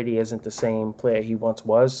Tom Brady isn't the same player he once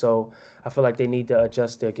was. So I feel like they need to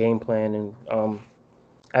adjust their game plan and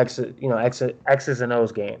X's and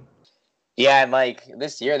O's game. Yeah, and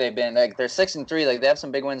this year they've been they're 6-3. They have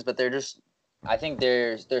some big wins, but I think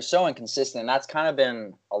they're so inconsistent. That's kind of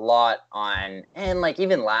been a lot on, and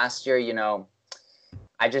even last year,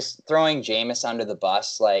 I just throwing Jameis under the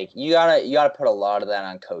bus. You gotta put a lot of that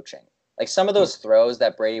on coaching. Some of those throws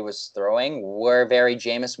that Brady was throwing were very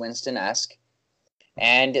Jameis Winston-esque,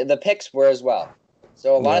 and the picks were as well.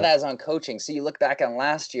 So a lot of that is on coaching. So you look back on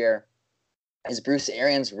last year, is Bruce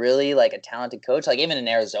Arians really a talented coach? Even in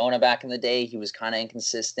Arizona back in the day, he was kind of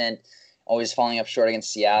inconsistent, always falling up short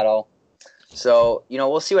against Seattle. So,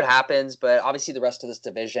 we'll see what happens, but obviously the rest of this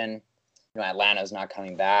division, Atlanta's not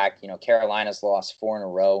coming back. Carolina's lost 4 in a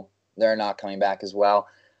row. They're not coming back as well.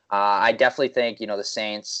 I definitely think, the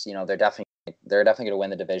Saints, they're definitely going to win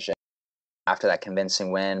the division after that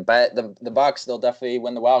convincing win. But the Bucs, they'll definitely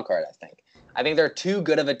win the wild card, I think. I think they're too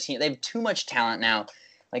good of a team. They have too much talent now.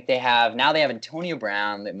 They have Antonio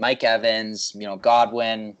Brown, Mike Evans,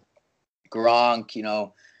 Godwin,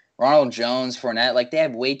 Gronk, Ronald Jones, Fournette. They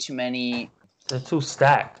have way too many. They're too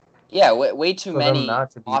stacked. Yeah, way too many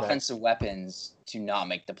offensive weapons to not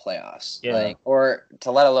make the playoffs. Yeah. Or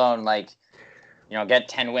to let alone get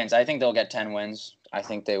 10 wins. I think they'll get 10 wins. I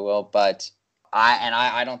think they will, but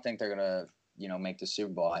I don't think they're gonna make the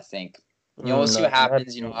Super Bowl. I think we'll see what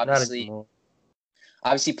happens.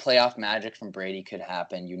 Obviously playoff magic from Brady could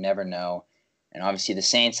happen. You never know. And obviously the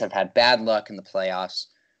Saints have had bad luck in the playoffs,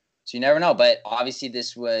 so you never know. But obviously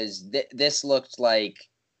this looked like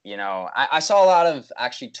I saw a lot of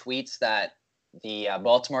actually tweets that the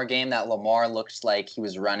Baltimore game that Lamar looked like he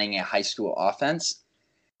was running a high school offense.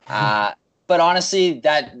 But honestly,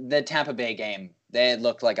 the Tampa Bay game, they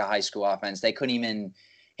looked like a high school offense. They couldn't even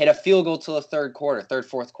hit a field goal till the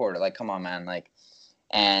fourth quarter. Come on, man.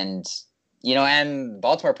 And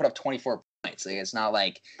Baltimore put up 24 points. It's not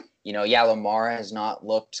Lamar has not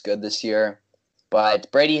looked good this year.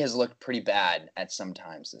 But Brady has looked pretty bad at some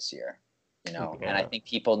times this year, and I think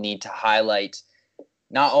people need to highlight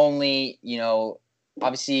not only,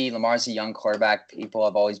 obviously Lamar's a young quarterback. People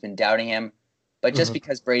have always been doubting him, but just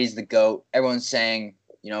because Brady's the GOAT, everyone's saying,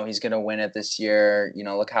 he's going to win it this year.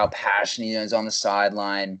 Look how passionate he is on the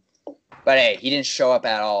sideline. But hey, he didn't show up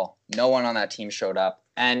at all. No one on that team showed up.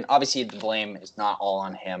 And obviously the blame is not all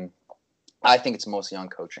on him. I think it's mostly on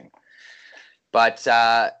coaching. But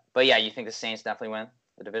yeah, you think the Saints definitely win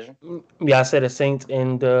the division? Yeah, I said the Saints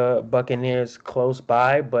and the Buccaneers close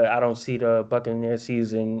by, but I don't see the Buccaneers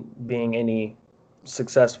season being any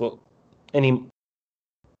successful, anything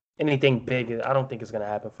big. I don't think it's going to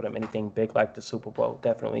happen for them. Anything big like the Super Bowl,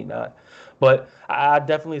 definitely not. But I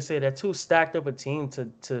definitely say they're too stacked of a team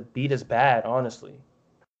to beat us bad, honestly.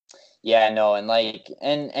 Yeah, no,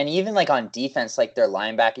 and even like on defense, like their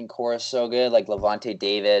linebacking core is so good, like Levante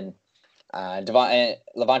David and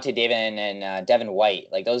Devin White.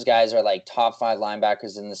 Like those guys are like top 5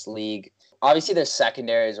 linebackers in this league. Obviously, their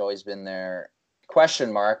secondary has always been their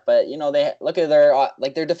question mark, but they look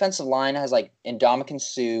at their defensive line has like Ndamukong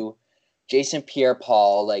Suh, Jason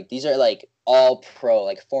Pierre-Paul. Like these are like all pro,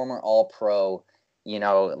 like former all pro,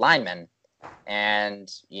 linemen,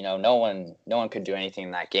 and no one could do anything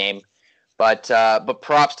in that game. But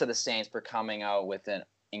props to the Saints for coming out with an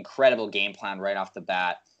incredible game plan right off the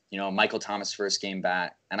bat. Michael Thomas' first game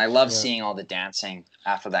back. And I love seeing all the dancing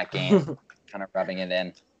after that game, kind of rubbing it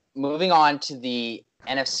in. Moving on to the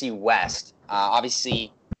NFC West.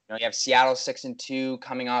 Obviously, you have Seattle 6-2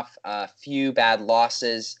 coming off a few bad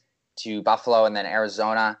losses to Buffalo and then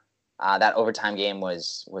Arizona. That overtime game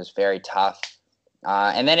was very tough.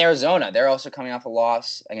 And then Arizona, they're also coming off a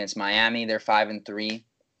loss against Miami. They're 5-3.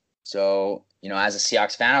 So, as a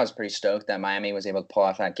Seahawks fan, I was pretty stoked that Miami was able to pull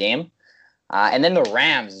off that game. And then the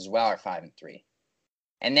Rams as well are 5-3.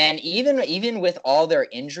 And then even with all their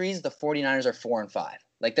injuries, the 49ers are 4-5.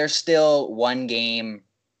 Like they're still 1 game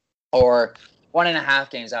or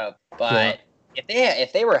 1.5 games out. But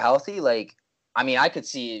if they were healthy, like, I mean, I could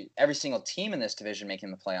see every single team in this division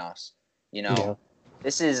making the playoffs.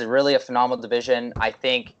 This is really a phenomenal division. I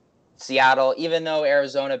think Seattle, even though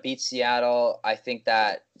Arizona beat Seattle, I think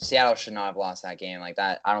that Seattle should not have lost that game like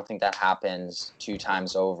that. I don't think that happens 2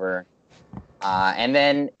 times over. And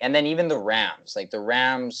then even the Rams, like the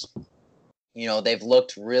Rams, they've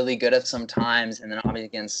looked really good at some times, and then obviously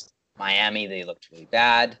against Miami, they looked really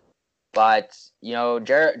bad. But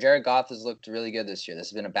Jared Goff has looked really good this year. This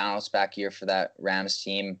has been a bounce back year for that Rams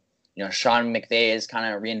team. Sean McVay is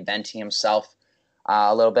kind of reinventing himself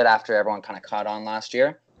a little bit after everyone kind of caught on last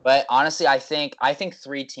year. But honestly, I think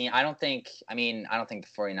 3 teams. I don't think the 49ers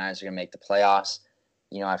are going to make the playoffs.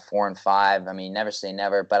 At 4-5. I mean, never say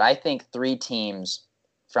never. But I think 3 teams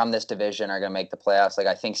from this division are going to make the playoffs. Like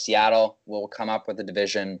I think Seattle will come up with the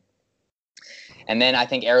division, and then I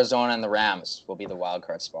think Arizona and the Rams will be the wild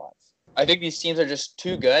card spots. I think these teams are just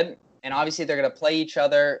too good, and obviously they're going to play each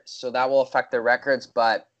other, so that will affect their records.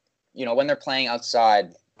 But when they're playing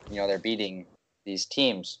outside, they're beating these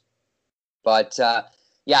teams. But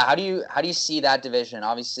yeah, how do you see that division?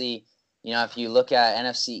 Obviously, if you look at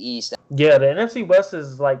NFC East. Yeah, the NFC West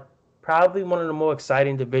is like probably one of the more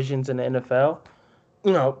exciting divisions in the NFL.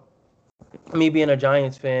 Me being a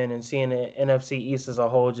Giants fan and seeing the NFC East as a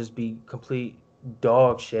whole just be complete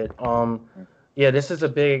dog shit. Yeah, this is a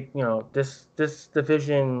big, this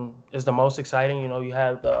division is the most exciting. You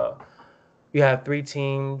have 3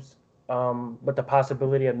 teams with the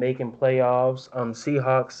possibility of making playoffs.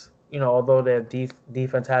 Seahawks, although their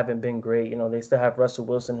defense haven't been great, they still have Russell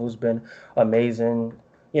Wilson, who's been amazing.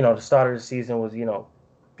 The start of the season was,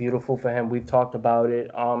 beautiful for him. We've talked about it.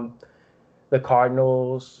 The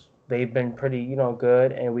Cardinals, they've been pretty,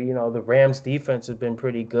 good. And the Rams defense has been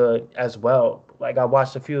pretty good as well. Like I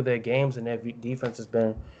watched a few of their games and their defense has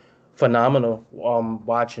been phenomenal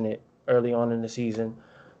watching it early on in the season.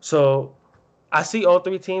 So I see all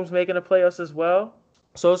 3 teams making the playoffs as well.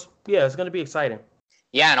 So it's going to be exciting.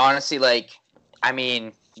 Yeah, and honestly, I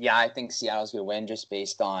think Seattle's going to win just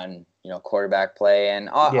based on, quarterback play. And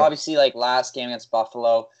obviously, last game against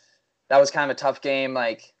Buffalo, that was kind of a tough game.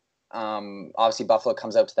 Obviously, Buffalo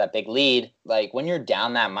comes out to that big lead. When you're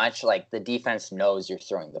down that much, the defense knows you're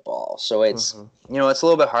throwing the ball. So it's, it's a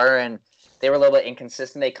little bit harder, and they were a little bit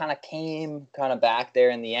inconsistent. They kind of came back there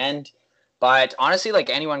in the end. But honestly,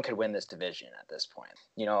 anyone could win this division at this point.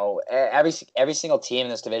 Every single team in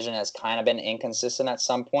this division has kind of been inconsistent at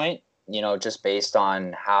some point, just based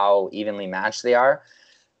on how evenly matched they are.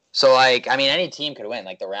 So, any team could win.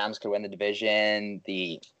 The Rams could win the division,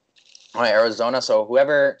 the Arizona. So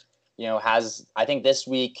whoever, has, I think this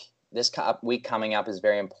week, week coming up is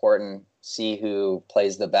very important. See who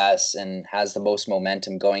plays the best and has the most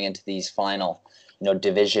momentum going into these final,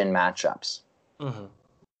 division matchups. Mm-hmm.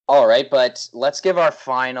 All right, but let's give our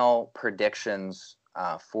final predictions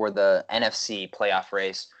for the NFC playoff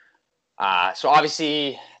race. So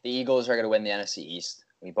obviously, the Eagles are going to win the NFC East.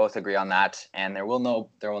 We both agree on that, and there will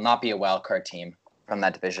not be a wild card team from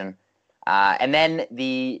that division. And then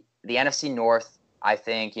the NFC North, I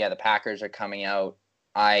think, the Packers are coming out.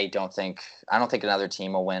 I don't think another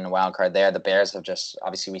team will win a wild card there. The Bears have just,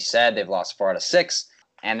 obviously we said, they've lost 4 out of 6,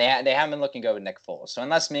 and they haven't been looking good with Nick Foles. So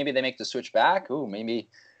unless maybe they make the switch back, maybe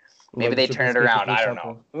they turn it around. I don't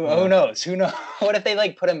know. Who knows? Who knows? What if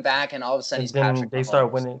they put him back and all of a sudden he's Patrick Mahomes? They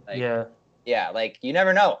start winning. Yeah, you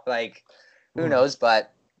never know. Who knows?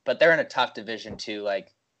 But they're in a tough division too.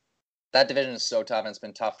 That division is so tough, and it's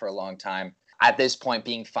been tough for a long time. At this point,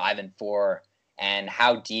 being 5-4, and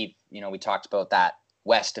how deep, we talked about that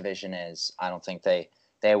West division is. I don't think they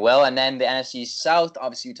will. And then the NFC South,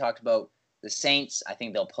 obviously, we talked about the Saints. I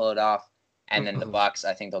think they'll pull it off, and then the Bucs.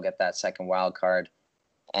 I think they'll get that second wild card.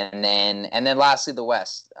 And then lastly, the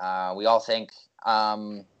West. We all think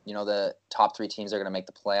the top 3 teams are going to make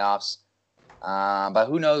the playoffs. But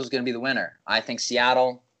who knows who's going to be the winner? I think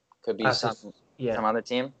Seattle could be some other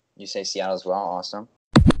team. You say Seattle as well. Awesome.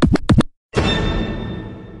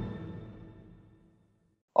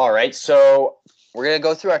 All right, so we're going to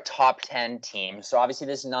go through our top 10 teams. So obviously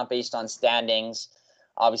this is not based on standings.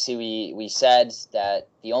 Obviously we said that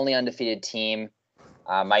the only undefeated team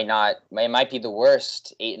might be the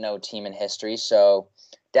worst 8-0 team in history. So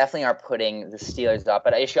definitely are putting the Steelers up.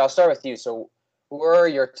 But Aishi, I'll start with you. So who are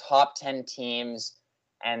your top 10 teams?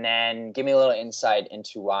 And then give me a little insight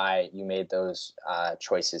into why you made those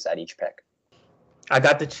choices at each pick. I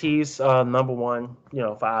got the Chiefs number 1,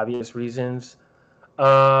 for obvious reasons.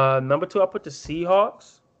 Number 2, I put the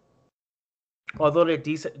Seahawks. Although their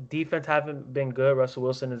defense haven't been good, Russell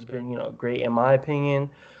Wilson has been, great in my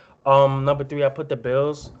opinion. Number 3, I put the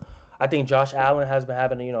Bills. I think Josh Allen has been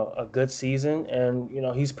having, a good season, and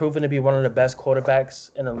he's proven to be one of the best quarterbacks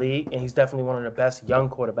in the league, and he's definitely one of the best young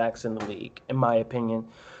quarterbacks in the league, in my opinion.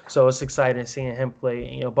 So it's exciting seeing him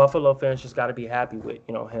play. Buffalo fans just got to be happy with,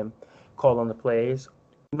 him calling the plays.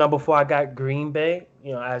 Number 4, I got Green Bay.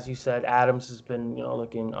 As you said, Adams has been,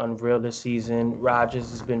 looking unreal this season. Rodgers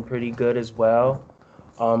has been pretty good as well.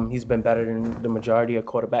 He's been better than the majority of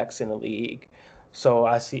quarterbacks in the league. So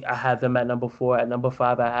I have them at number 4. At number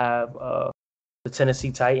 5, I have the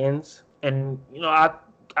Tennessee Titans, and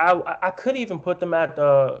I could even put them at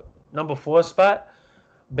the number 4 spot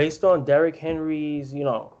based on Derrick Henry's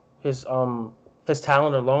his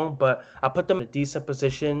talent alone. But I put them in a decent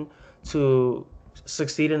position to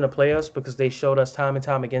succeed in the playoffs because they showed us time and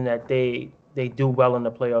time again that they do well in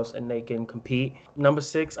the playoffs and they can compete. Number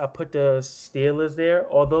 6, I put the Steelers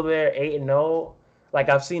there, although they're 8-0.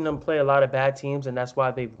 I've seen them play a lot of bad teams, and that's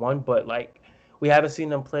why they've won. But, we haven't seen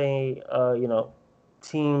them play,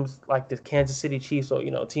 teams like the Kansas City Chiefs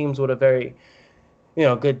or, teams with a very,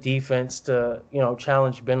 good defense to,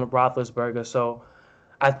 challenge Ben Roethlisberger. So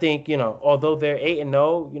I think, although they're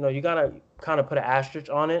 8-0, you got to kind of put an asterisk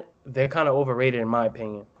on it. They're kind of overrated, in my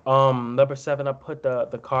opinion. Number 7, I put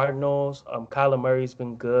the Cardinals. Kyler Murray's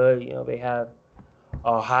been good. They have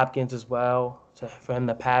Hopkins as well for him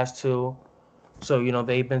to pass to. So,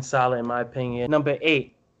 they've been solid in my opinion. Number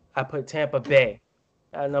 8, I put Tampa Bay.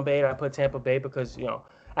 At number 8, I put Tampa Bay because,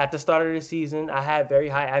 at the start of the season, I had very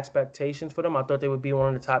high expectations for them. I thought they would be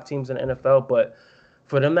one of the top teams in the NFL. But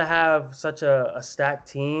for them to have such a stacked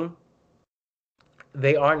team,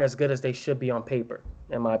 they aren't as good as they should be on paper,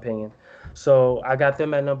 in my opinion. So I got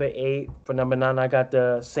them at number 8. For number 9, I got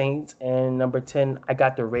the Saints. And number 10, I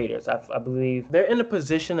got the Raiders. I believe they're in a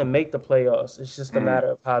position to make the playoffs. It's just a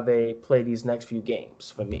matter of how they play these next few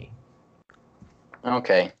games for me.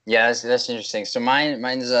 Okay. Yeah, that's interesting. So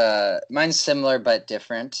mine's similar but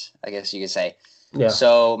different, I guess you could say. Yeah.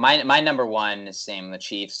 So my number 1 is same, the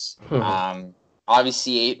Chiefs.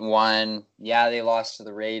 Obviously 8-1. Yeah, they lost to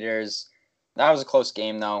the Raiders. That was a close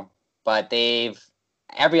game though. But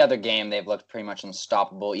every other game they've looked pretty much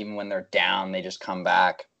unstoppable. Even when they're down, they just come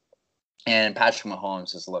back. And Patrick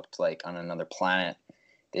Mahomes has looked like on another planet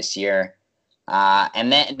this year.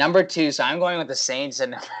 And then number 2, so I'm going with the Saints at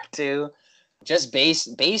number 2. Just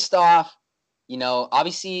based off,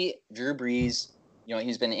 obviously Drew Brees,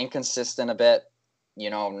 he's been inconsistent a bit,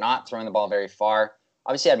 not throwing the ball very far.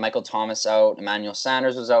 Obviously had Michael Thomas out. Emmanuel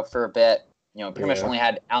Sanders was out for a bit. Pretty much only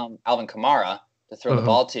had Alvin Kamara to throw the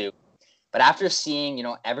ball to. But after seeing,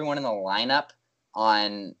 everyone in the lineup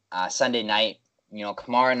on Sunday night,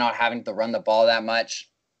 Kamara not having to run the ball that much,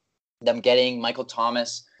 them getting Michael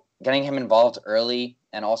Thomas getting him involved early,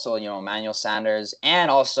 and also, Emmanuel Sanders,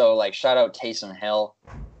 and also, like, shout out Taysom Hill.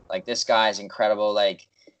 Like, this guy is incredible. Like,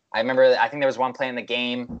 I think there was one play in the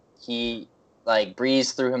game, he, like,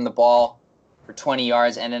 Breeze threw him the ball for 20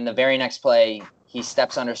 yards, and in the very next play, he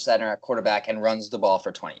steps under center at quarterback and runs the ball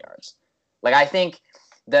for 20 yards. Like, I think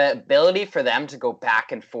the ability for them to go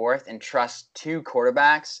back and forth and trust two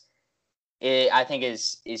quarterbacks, I think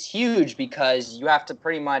is huge, because you have to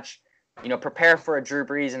pretty much, prepare for a Drew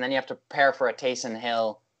Brees, and then you have to prepare for a Taysom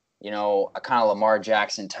Hill, a kind of Lamar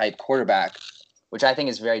Jackson type quarterback, which I think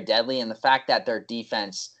is very deadly. And the fact that their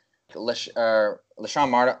defense, Lattimore,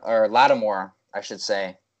 I should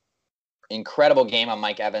say, incredible game on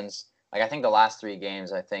Mike Evans. Like, I think the last 3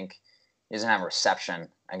 games, I think he doesn't have a reception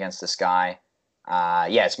against this guy.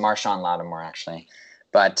 It's Marshawn Lattimore, actually.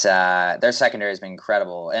 But their secondary has been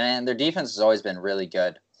incredible. And their defense has always been really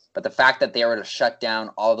good. But the fact that they were to shut down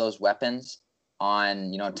all those weapons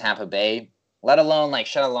on, Tampa Bay, let alone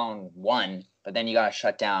one, but then you got to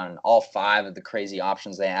shut down all 5 of the crazy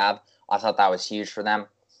options they have. I thought that was huge for them.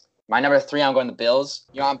 My number 3, I'm going the Bills.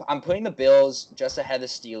 I'm putting the Bills just ahead of the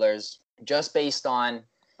Steelers, just based on,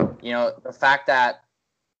 the fact that,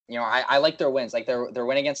 I like their wins. Like, their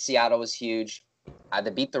win against Seattle was huge. They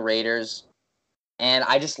beat the Raiders. And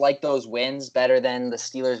I just like those wins better than the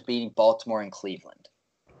Steelers beating Baltimore and Cleveland.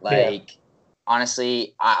 Like,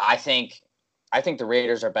 honestly, I think the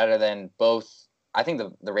Raiders are better than both. I think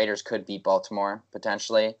the Raiders could beat Baltimore,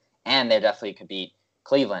 potentially, and they definitely could beat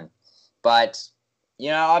Cleveland. But,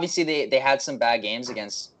 obviously they had some bad games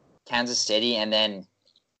against Kansas City, and then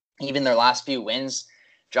even their last few wins,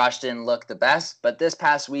 Josh didn't look the best. But this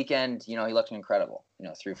past weekend, he looked incredible.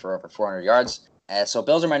 Threw for over 400 yards. So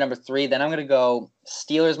Bills are my number 3. Then I'm going to go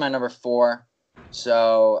Steelers, my number 4.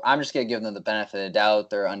 So I'm just going to give them the benefit of the doubt.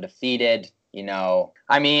 They're undefeated. I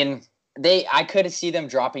could see them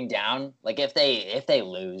dropping down. Like, if they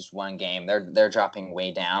lose one game, they're dropping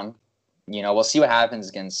way down. We'll see what happens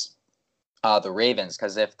against the Ravens,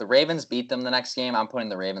 because if the Ravens beat them the next game, I'm putting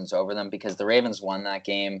the Ravens over them, because the Ravens won that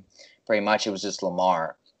game pretty much. It was just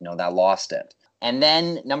Lamar, that lost it. And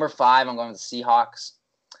then number 5, I'm going with the Seahawks.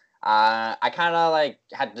 I kind of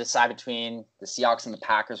had to decide between the Seahawks and the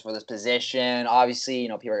Packers for this position. Obviously,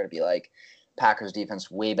 people are going to be like, Packers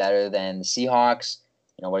defense way better than the Seahawks.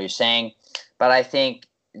 What are you saying? But I think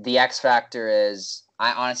the X factor is,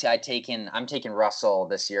 I'm taking Russell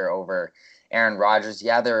this year over Aaron Rodgers.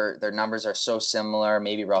 Yeah, their numbers are so similar.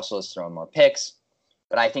 Maybe Russell is throwing more picks,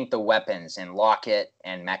 but I think the weapons in Lockett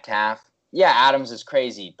and Metcalf. Yeah, Adams is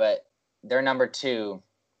crazy, but they're number 2.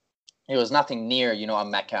 It was nothing near, a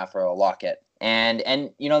Metcalf or a Lockett. And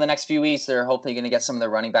the next few weeks, they're hopefully going to get some of their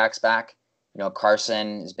running backs back.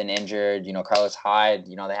 Carson has been injured. Carlos Hyde.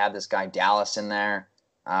 They have this guy Dallas in there.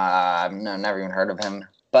 I've never even heard of him.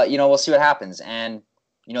 But, we'll see what happens. And,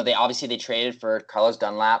 they traded for Carlos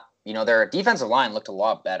Dunlap. Their defensive line looked a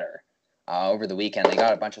lot better over the weekend. They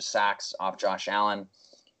got a bunch of sacks off Josh Allen.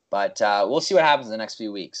 But we'll see what happens in the next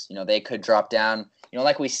few weeks. They could drop down.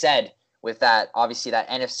 Like we said, with that, obviously, that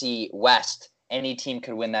NFC West, any team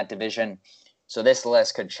could win that division. So this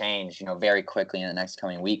list could change, very quickly in the next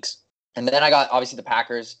coming weeks. And then I got, obviously, the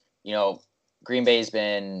Packers. Green Bay's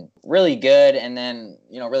been really good and then,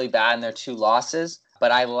 really bad in their 2 losses.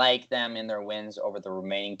 But I like them in their wins over the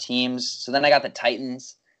remaining teams. So then I got the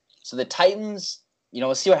Titans. So the Titans,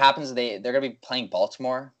 we'll see what happens. They're going to be playing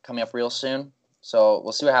Baltimore coming up real soon. So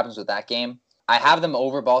we'll see what happens with that game. I have them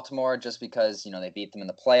over Baltimore just because, they beat them in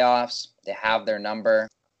the playoffs. They have their number.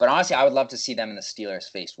 But honestly, I would love to see them and the Steelers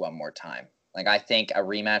face one more time. Like, I think a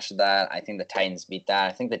rematch of that. I think the Titans beat that.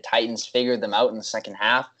 I think the Titans figured them out in the second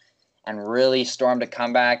half and really stormed a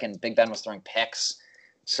comeback, and Big Ben was throwing picks.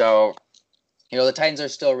 So, the Titans are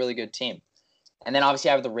still a really good team. And then obviously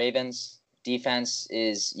I have the Ravens. Defense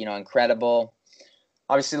is, incredible.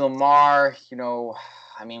 Obviously Lamar,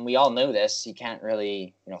 we all knew this. He can't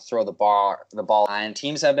really, throw the ball. And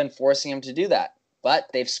teams have been forcing him to do that. But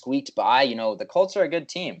they've squeaked by. The Colts are a good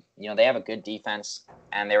team. They have a good defense,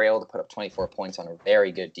 and they were able to put up 24 points on a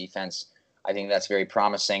very good defense. I think that's very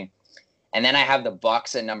promising. And then I have the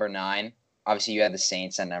Bucs at number 9. Obviously, you have the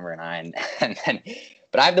Saints at number 9.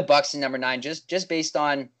 But I have the Bucs at number 9 just based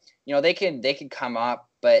on, they could come up.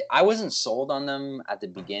 But I wasn't sold on them at the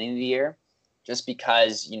beginning of the year just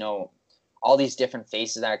because, all these different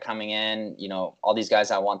faces that are coming in, all these guys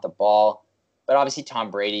that want the ball. But obviously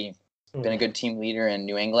Tom Brady been a good team leader in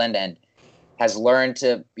New England and has learned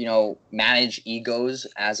to, manage egos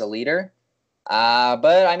as a leader.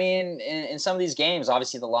 But in some of these games,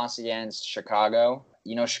 obviously the loss against Chicago,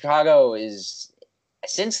 Chicago is,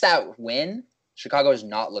 since that win, Chicago has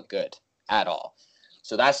not looked good at all.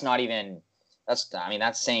 So that's not even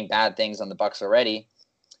that's saying bad things on the Bucks already.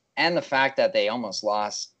 And the fact that they almost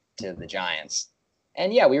lost to the Giants.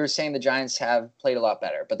 And yeah, we were saying the Giants have played a lot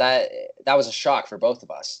better, but that was a shock for both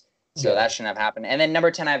of us. So that shouldn't have happened. And then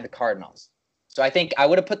number 10, I have the Cardinals. So I think I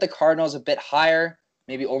would have put the Cardinals a bit higher,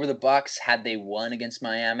 maybe over the Bucks had they won against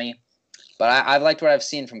Miami. But I've liked what I've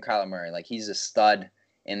seen from Kyler Murray. Like, he's a stud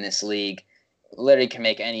in this league. Literally can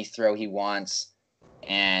make any throw he wants.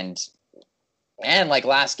 And like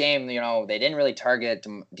last game, they didn't really target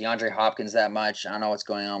DeAndre Hopkins that much. I don't know what's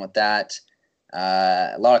going on with that.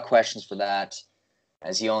 A lot of questions for that,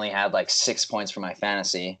 as he only had like 6 points for my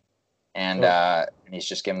fantasy. And he's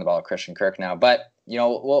just giving the ball to Christian Kirk now. But,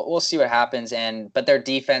 we'll see what happens. But their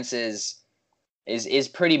defense is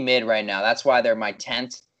pretty mid right now. That's why they're my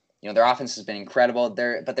 10th. Their offense has been incredible.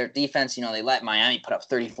 But their defense, they let Miami put up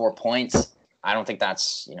 34 points. I don't think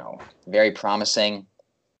that's, very promising.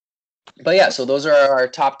 But yeah, so those are our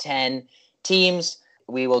top 10 teams.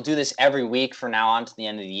 We will do this every week from now on to the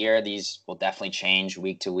end of the year. These will definitely change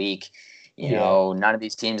week to week. None of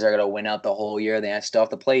these teams are going to win out the whole year. They still have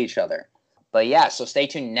to play each other. But yeah, so stay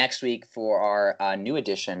tuned next week for our new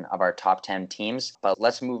edition of our top 10 teams. But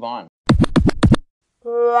let's move on.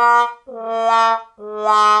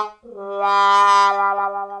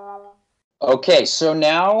 Okay, so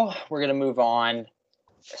now we're going to move on.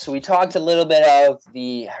 So we talked a little bit of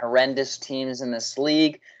the horrendous teams in this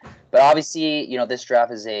league, but obviously, this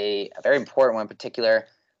draft is a very important one in particular.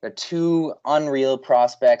 There are two unreal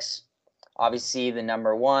prospects. Obviously, the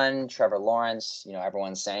number one, Trevor Lawrence,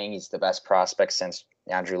 everyone's saying he's the best prospect since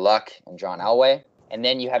Andrew Luck and John Elway. And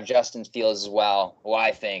then you have Justin Fields as well, who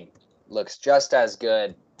I think looks just as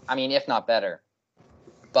good, if not better.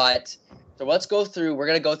 But so we're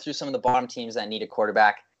going to go through some of the bottom teams that need a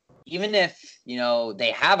quarterback. Even if,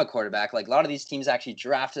 they have a quarterback, like a lot of these teams actually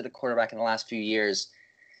drafted a quarterback in the last few years.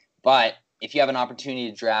 But if you have an opportunity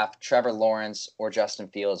to draft Trevor Lawrence or Justin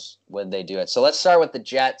Fields, would they do it? So let's start with the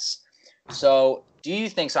Jets. So do you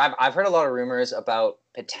think, I've heard a lot of rumors about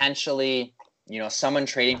potentially, someone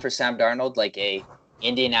trading for Sam Darnold, like a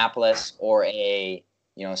Indianapolis or a,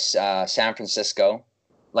 San Francisco.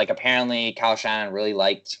 Like apparently Kyle Shanahan really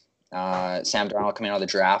liked Sam Darnold coming out of the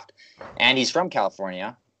draft, and he's from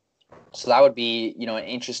California. So that would be, an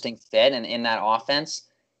interesting fit in that offense,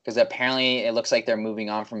 because apparently it looks like they're moving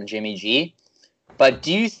on from Jimmy G. But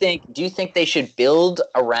do you think they should build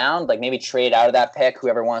around, like maybe trade out of that pick,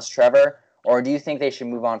 whoever wants Trevor, or do you think they should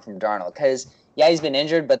move on from Darnold? Because, yeah, he's been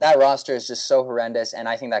injured, but that roster is just so horrendous, and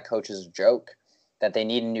I think that coach is a joke, that they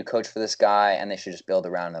need a new coach for this guy, and they should just build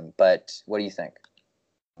around him. But what do you think?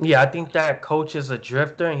 Yeah, I think that coach is a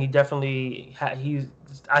drifter, and he definitely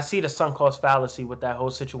I see the sunk cost fallacy with that whole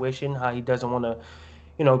situation, how he doesn't want to,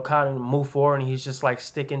 kind of move forward, and he's just like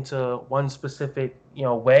sticking to one specific,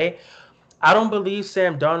 way. I don't believe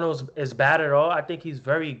Sam Darnold is bad at all. I think he's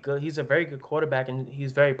very good. He's a very good quarterback, and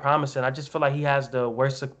he's very promising. I just feel like he has the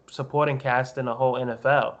worst supporting cast in the whole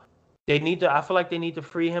NFL. I feel like they need to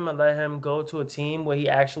free him and let him go to a team where he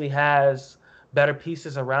actually has better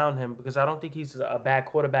pieces around him, because I don't think he's a bad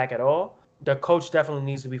quarterback at all. The coach definitely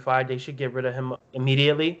needs to be fired. They should get rid of him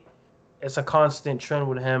immediately. It's a constant trend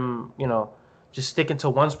with him, just sticking to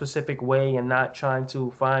one specific way and not trying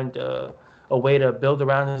to find a way to build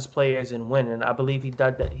around his players and win. And I believe he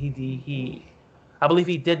did that. I believe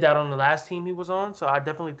he did that on the last team he was on. So I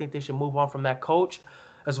definitely think they should move on from that coach,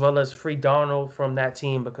 as well as free Darnold from that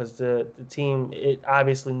team, because the team, it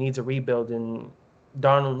obviously needs a rebuild, and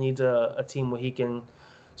Darnold needs a team where he can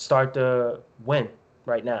start to win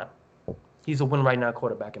right now. He's a win right now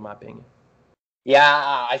quarterback, in my opinion.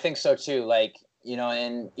 Yeah, I think so too. Like,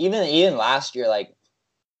 and even last year, like,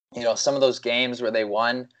 some of those games where they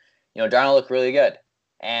won, Darnold looked really good.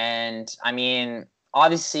 And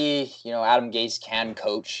obviously, Adam Gase can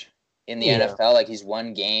coach in the NFL. Like, he's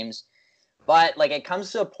won games. But, like, it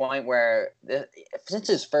comes to a point where since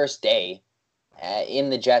his first day in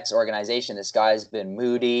the Jets organization, this guy's been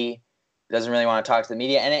moody, doesn't really want to talk to the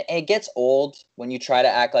media. And it gets old when you try to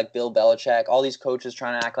act like Bill Belichick. All these coaches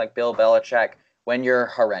trying to act like Bill Belichick when you're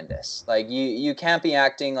horrendous. Like, you can't be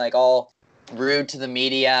acting like all rude to the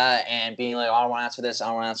media and being like, oh, I don't want to answer this, I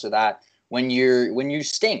don't want to answer that, when you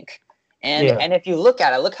stink. And if you look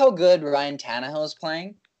at it, look how good Ryan Tannehill is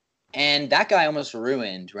playing. And that guy almost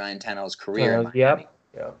ruined Ryan Tannehill's career in Miami.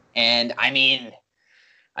 Yep. And I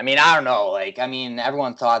don't know. Like,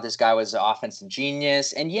 everyone thought this guy was an offensive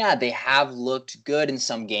genius. And yeah, they have looked good in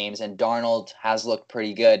some games, and Darnold has looked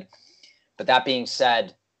pretty good. But that being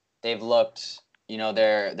said, they've looked,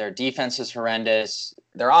 their defense is horrendous.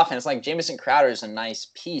 Their offense, like Jamison Crowder is a nice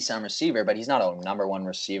piece on receiver, but he's not a number one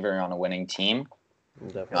receiver on a winning team.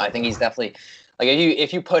 Definitely. I think he's definitely like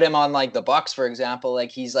if you put him on like the Bucks, for example, like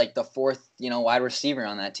he's like the fourth wide receiver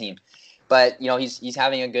on that team. But he's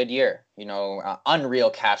having a good year. Unreal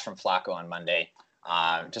catch from Flacco on Monday,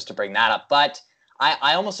 just to bring that up. But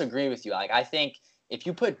I almost agree with you. Like I think if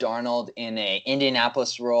you put Darnold in a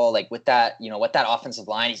Indianapolis role, like with that with that offensive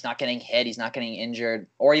line, he's not getting hit, he's not getting injured,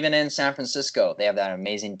 or even in San Francisco, they have that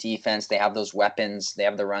amazing defense, they have those weapons, they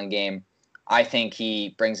have the run game. I think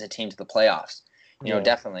he brings the team to the playoffs.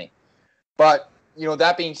 Definitely. But,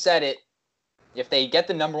 that being said, if they get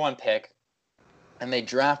the number 1 pick and they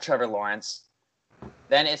draft Trevor Lawrence,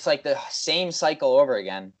 then it's like the same cycle over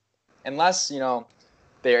again. Unless,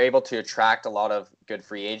 they're able to attract a lot of good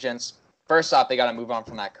free agents. First off, they got to move on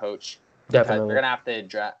from that coach. Definitely. They're going to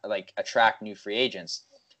have to attract new free agents.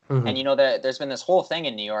 Mm-hmm. And, there's been this whole thing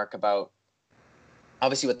in New York about,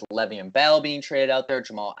 obviously with Le'Veon Bell being traded out there,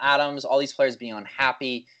 Jamal Adams, all these players being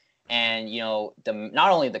unhappy. And,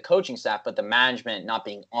 not only the coaching staff, but the management not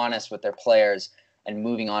being honest with their players and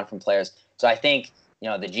moving on from players. So I think, the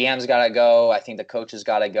GM's got to go. I think the coaches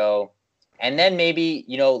got to go. And then maybe,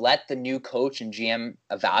 let the new coach and GM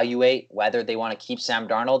evaluate whether they want to keep Sam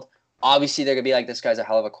Darnold. Obviously, they're going to be like, this guy's a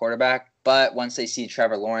hell of a quarterback. But once they see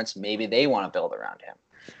Trevor Lawrence, maybe they want to build around him.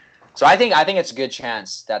 So I think it's a good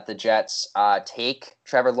chance that the Jets take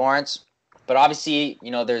Trevor Lawrence. But obviously,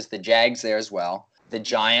 there's the Jags there as well. The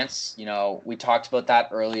Giants, we talked about that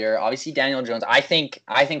earlier. Obviously, Daniel Jones. I think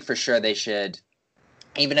for sure they should,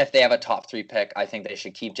 even if they have a top 3 pick, I think they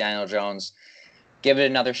should keep Daniel Jones, give it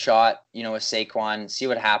another shot, with Saquon, see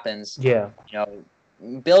what happens. Yeah.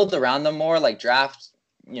 Build around them more, like draft,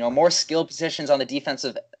 more skill positions on the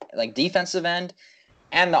defensive end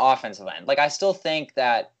and the offensive end. Like I still think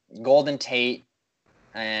that Golden Tate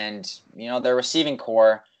and, their receiving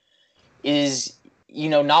core is,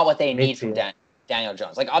 not what they need from Daniel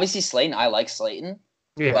Jones. Like obviously Slayton, I like Slayton,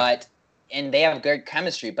 and they have good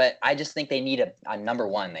chemistry, but I just think they need a number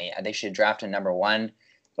 1. They should draft a number 1,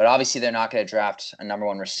 but obviously they're not going to draft a number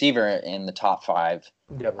 1 receiver in the top 5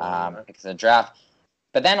 because of the draft.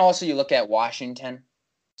 But then also you look at Washington.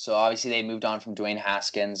 So obviously they moved on from Dwayne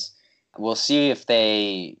Haskins. We'll see if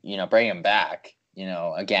they, bring him back,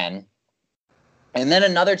 again. And then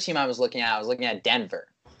another team I was looking at Denver.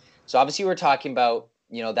 So obviously we're talking about,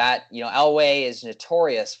 that, Elway is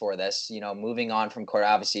notorious for this, moving on from court.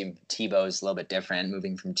 Obviously, Tebow is a little bit different,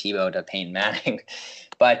 moving from Tebow to Peyton Manning.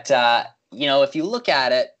 But, if you look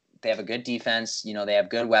at it, they have a good defense. They have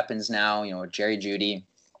good weapons now, Jerry Jeudy.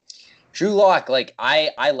 Drew Lock,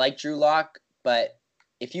 I like Drew Lock, but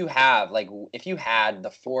if you had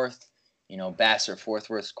the 4th, best or 4th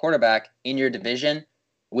worst quarterback in your division,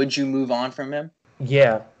 would you move on from him?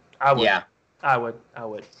 Yeah, I would. Yeah. I would.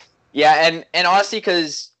 Yeah, and honestly,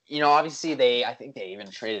 because obviously I think they even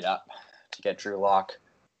traded up to get Drew Lock,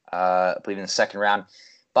 I believe in the 2nd round.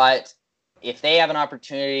 But if they have an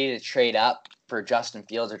opportunity to trade up for Justin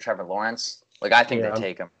Fields or Trevor Lawrence, I think they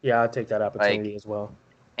take him. Yeah, I'll take that opportunity as well.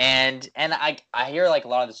 And I hear a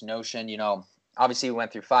lot of this notion. Obviously we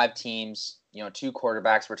went through 5 teams. 2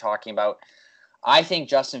 quarterbacks we're talking about. I think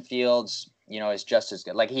Justin Fields, is just as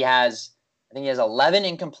good. I think he has 11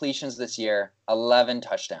 incompletions this year, 11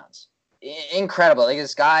 touchdowns. Incredible.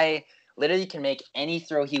 This guy literally can make any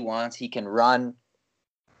throw he wants. He can run.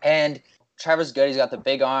 And Trevor's good. He's got the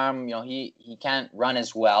big arm. He can't run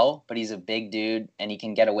as well, but he's a big dude, and he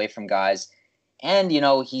can get away from guys. And,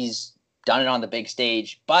 he's done it on the big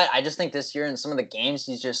stage. But I just think this year in some of the games,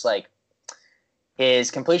 he's just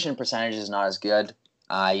his completion percentage is not as good.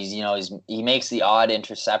 He makes the odd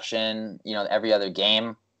interception, every other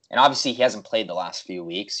game. And obviously he hasn't played the last few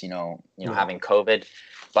weeks, having COVID.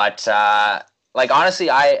 But honestly,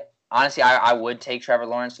 I would take Trevor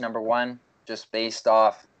Lawrence number 1 just based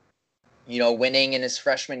off, winning in his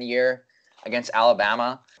freshman year against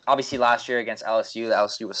Alabama. Obviously last year against LSU, the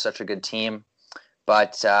LSU was such a good team.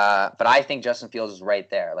 But I think Justin Fields is right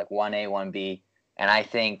there, 1A, 1B. And I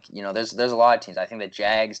think, there's a lot of teams. I think the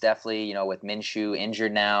Jags definitely, with Minshew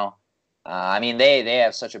injured now. They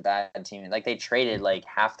have such a bad team. They traded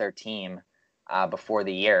half their team before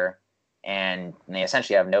the year, and they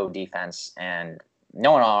essentially have no defense and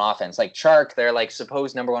no one on offense. Chark, their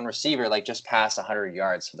supposed number 1 receiver, just passed 100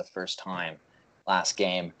 yards for the first time last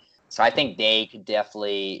game. So I think they could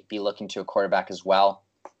definitely be looking to a quarterback as well.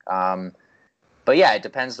 But yeah, it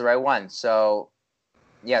depends the right one. So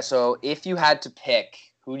yeah, so if you had to pick,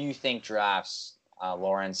 who do you think drafts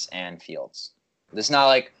Lawrence and Fields? This is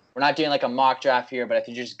not we're not doing a mock draft here, but if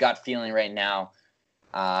you just gut feeling right now,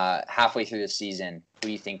 halfway through the season, who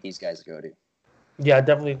do you think these guys go to? Yeah, I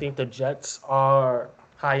definitely think the Jets are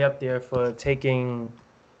high up there for taking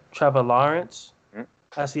Trevor Lawrence.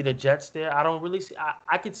 I see the Jets there. I don't really see.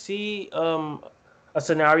 I could see a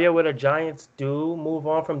scenario where the Giants do move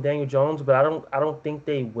on from Daniel Jones, but I don't think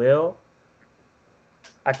they will.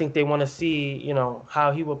 I think they want to see,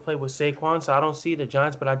 how he will play with Saquon. So I don't see the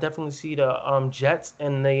Giants, but I definitely see the Jets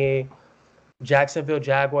and the Jacksonville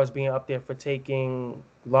Jaguars being up there for taking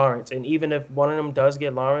Lawrence. And even if one of them does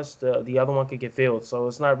get Lawrence, the other one could get Fields. So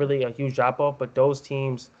it's not really a huge drop off, but those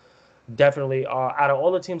teams definitely are, out of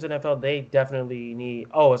all the teams in the NFL, they definitely need,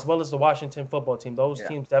 as well as the Washington football team, those Yeah.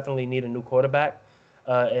 teams definitely need a new quarterback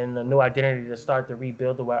and a new identity to start to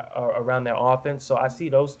rebuild around their offense. So I see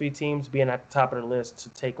those three teams being at the top of the list to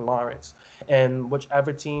take Lawrence. And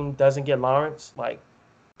whichever team doesn't get Lawrence, like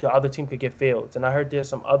the other team could get Fields. And I heard there's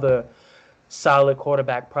some other solid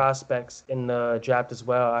quarterback prospects in the draft as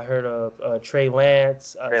well. I heard of Trey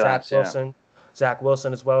Lance, Trey Lance, yeah. Zach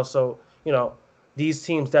Wilson as well. So, these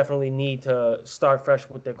teams definitely need to start fresh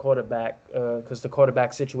with their quarterback because the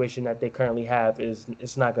quarterback situation that they currently have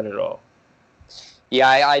is not good at all. Yeah,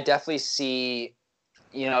 I definitely see,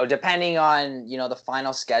 depending on, the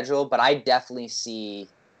final schedule, but I definitely see,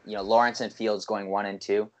 Lawrence and Fields going 1 and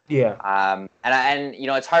 2. Yeah. And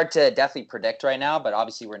it's hard to definitely predict right now, but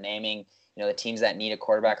obviously we're naming, the teams that need a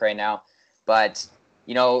quarterback right now. But,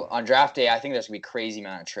 on draft day, I think there's going to be a crazy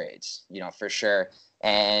amount of trades, for sure.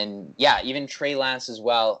 And yeah, even Trey Lance as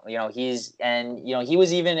well. He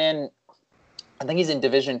was even in, I think he's in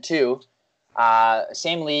Division 2,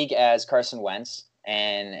 same league as Carson Wentz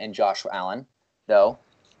and Josh Allen, though.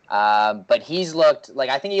 But he's looked like,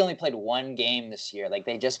 I think he only played one game this year. Like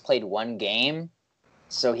they just played one game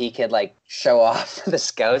so he could like show off the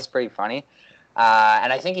scouts. Pretty funny.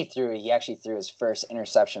 And I think he actually threw his first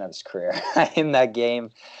interception of his career in that game.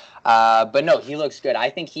 But no, he looks good. I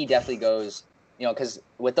think he definitely goes, because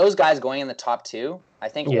with those guys going in the top 2, I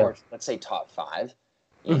think, or let's say top 5,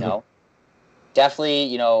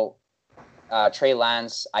 definitely, Trey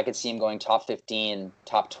Lance, I could see him going top 15,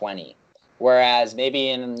 top 20. Whereas maybe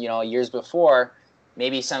in, years before,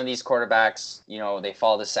 maybe some of these quarterbacks, they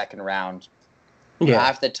fall the second round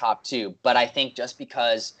after the top 2. But I think just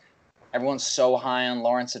because everyone's so high on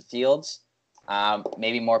Lawrence and Fields,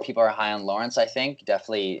 maybe more people are high on Lawrence, I think.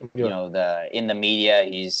 Definitely, in the media,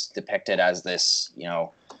 he's depicted as this,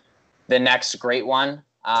 the next great one.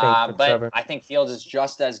 But I think Fields is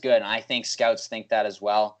just as good, and I think scouts think that as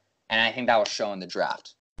well. And I think that was shown in the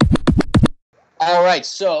draft. All right,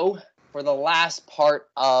 so for the last part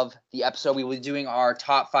of the episode, we will be doing our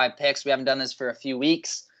top 5 picks. We haven't done this for a few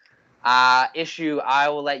weeks. Issue, I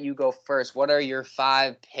will let you go first. What are your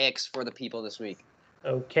 5 picks for the people this week?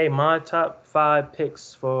 Okay, my top 5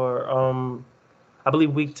 picks for I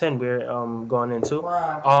believe week 10 we're going into.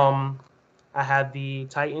 I have the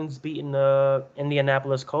Titans beating the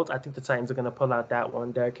Indianapolis Colts. I think the Titans are going to pull out that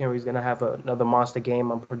one. Derrick Henry's going to have another monster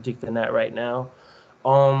game. I'm predicting that right now.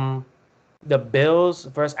 The Bills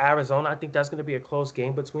versus Arizona. I think that's going to be a close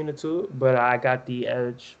game between the two, but I got the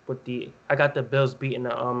edge I got the Bills beating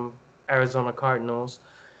the Arizona Cardinals.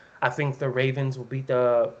 I think the Ravens will beat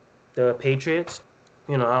the Patriots.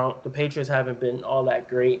 The Patriots haven't been all that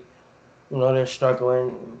great. They're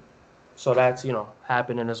struggling. So that's,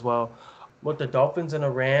 happening as well. With the Dolphins and the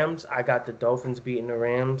Rams, I got the Dolphins beating the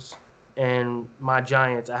Rams. And my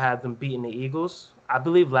Giants, I have them beating the Eagles. I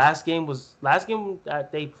believe last game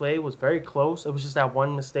that they played was very close. It was just that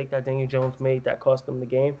one mistake that Daniel Jones made that cost them the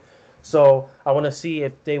game. So I want to see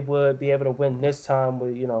if they would be able to win this time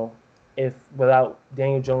with, if without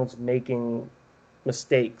Daniel Jones making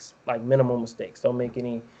mistakes, like minimal mistakes. Don't make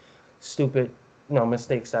any stupid,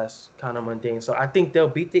 mistakes that's kind of mundane. So I think they'll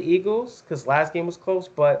beat the Eagles because last game was close,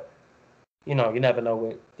 but you never know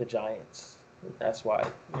with the Giants. That's why,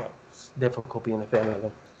 it's difficult being a fan of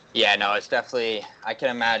them. Yeah, no, it's definitely, I can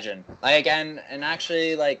imagine. And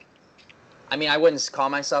actually, I wouldn't call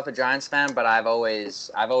myself a Giants fan, but I've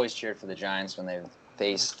always cheered for the Giants when they've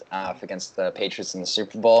faced off against the Patriots in the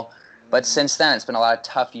Super Bowl. But since then, it's been a lot of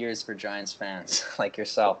tough years for Giants fans like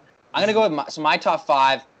yourself. I'm going to go with my top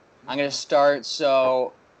 5. I'm going to start,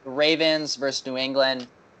 Ravens versus New England.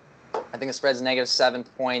 I think the spread's -7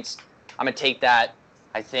 points. I'm going to take that.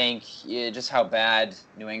 I think just how bad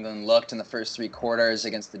New England looked in the first 3 quarters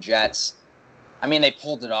against the Jets. They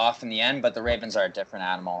pulled it off in the end, but the Ravens are a different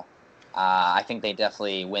animal. I think they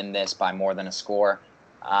definitely win this by more than a score.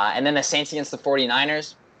 And then the Saints against the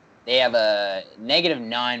 49ers, they have a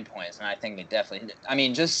 -9 points, and I think they definitely...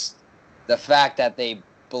 just the fact that they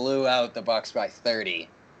blew out the Bucs by 30.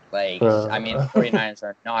 The 49ers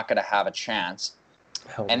are not going to have a chance.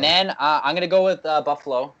 And then I'm going to go with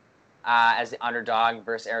Buffalo as the underdog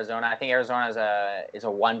versus Arizona. I think Arizona is a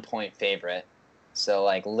 1-point favorite, so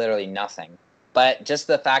literally nothing. But just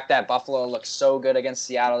the fact that Buffalo looked so good against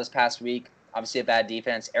Seattle this past week, obviously a bad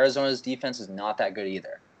defense. Arizona's defense is not that good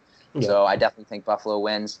either. Yeah. So I definitely think Buffalo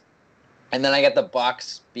wins. And then I get the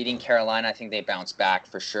Bucks beating Carolina. I think they bounce back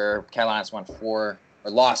for sure. Carolina's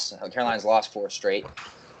Carolina's lost 4 straight.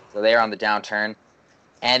 So they are on the downturn.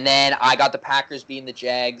 And then I got the Packers beating the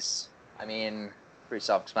Jags. I mean, pretty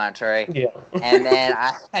self-explanatory. Yeah. And then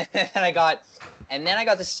I got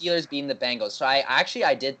the Steelers beating the Bengals. So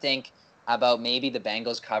I did think about maybe the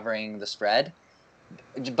Bengals covering the spread.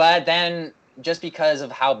 But then just because of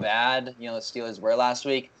how bad, the Steelers were last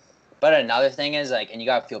week. But another thing is, and you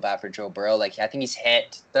got to feel bad for Joe Burrow. I think he's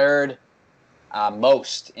hit third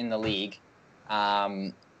most in the league.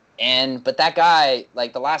 But that guy,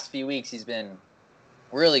 the last few weeks, he's been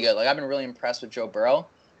really good. I've been really impressed with Joe Burrow.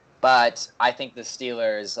 But I think the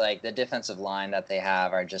Steelers, the defensive line that they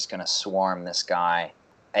have, are just going to swarm this guy.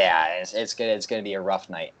 Yeah, it's going to be a rough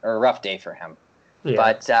night or a rough day for him. Yeah.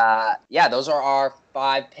 But, those are our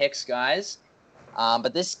 5 picks, guys.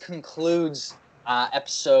 But this concludes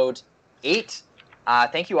episode 8.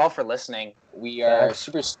 Thank you all for listening. We are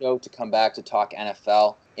super stoked to come back to talk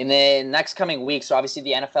NFL. In the next coming weeks, so obviously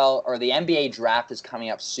the NFL or the NBA draft is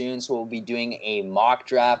coming up soon, so we'll be doing a mock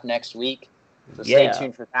draft next week. So stay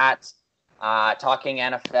tuned for that. Talking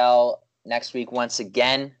NFL next week once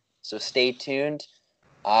again, so stay tuned.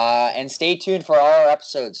 And stay tuned for all our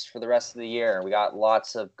episodes for the rest of the year. We got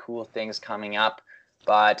lots of cool things coming up.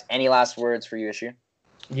 But any last words for you, Ishu?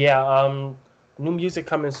 Yeah, new music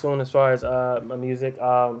coming soon as far as my music.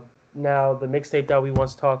 Now the mixtape that we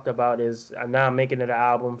once talked about is now I'm making it an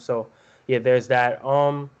album. So yeah, there's that.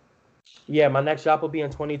 My next drop will be in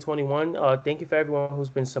 2021. Thank you for everyone who's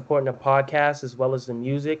been supporting the podcast as well as the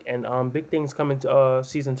music, and big things coming to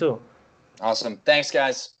season 2. Awesome. Thanks,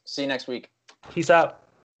 guys. See you next week. Peace out.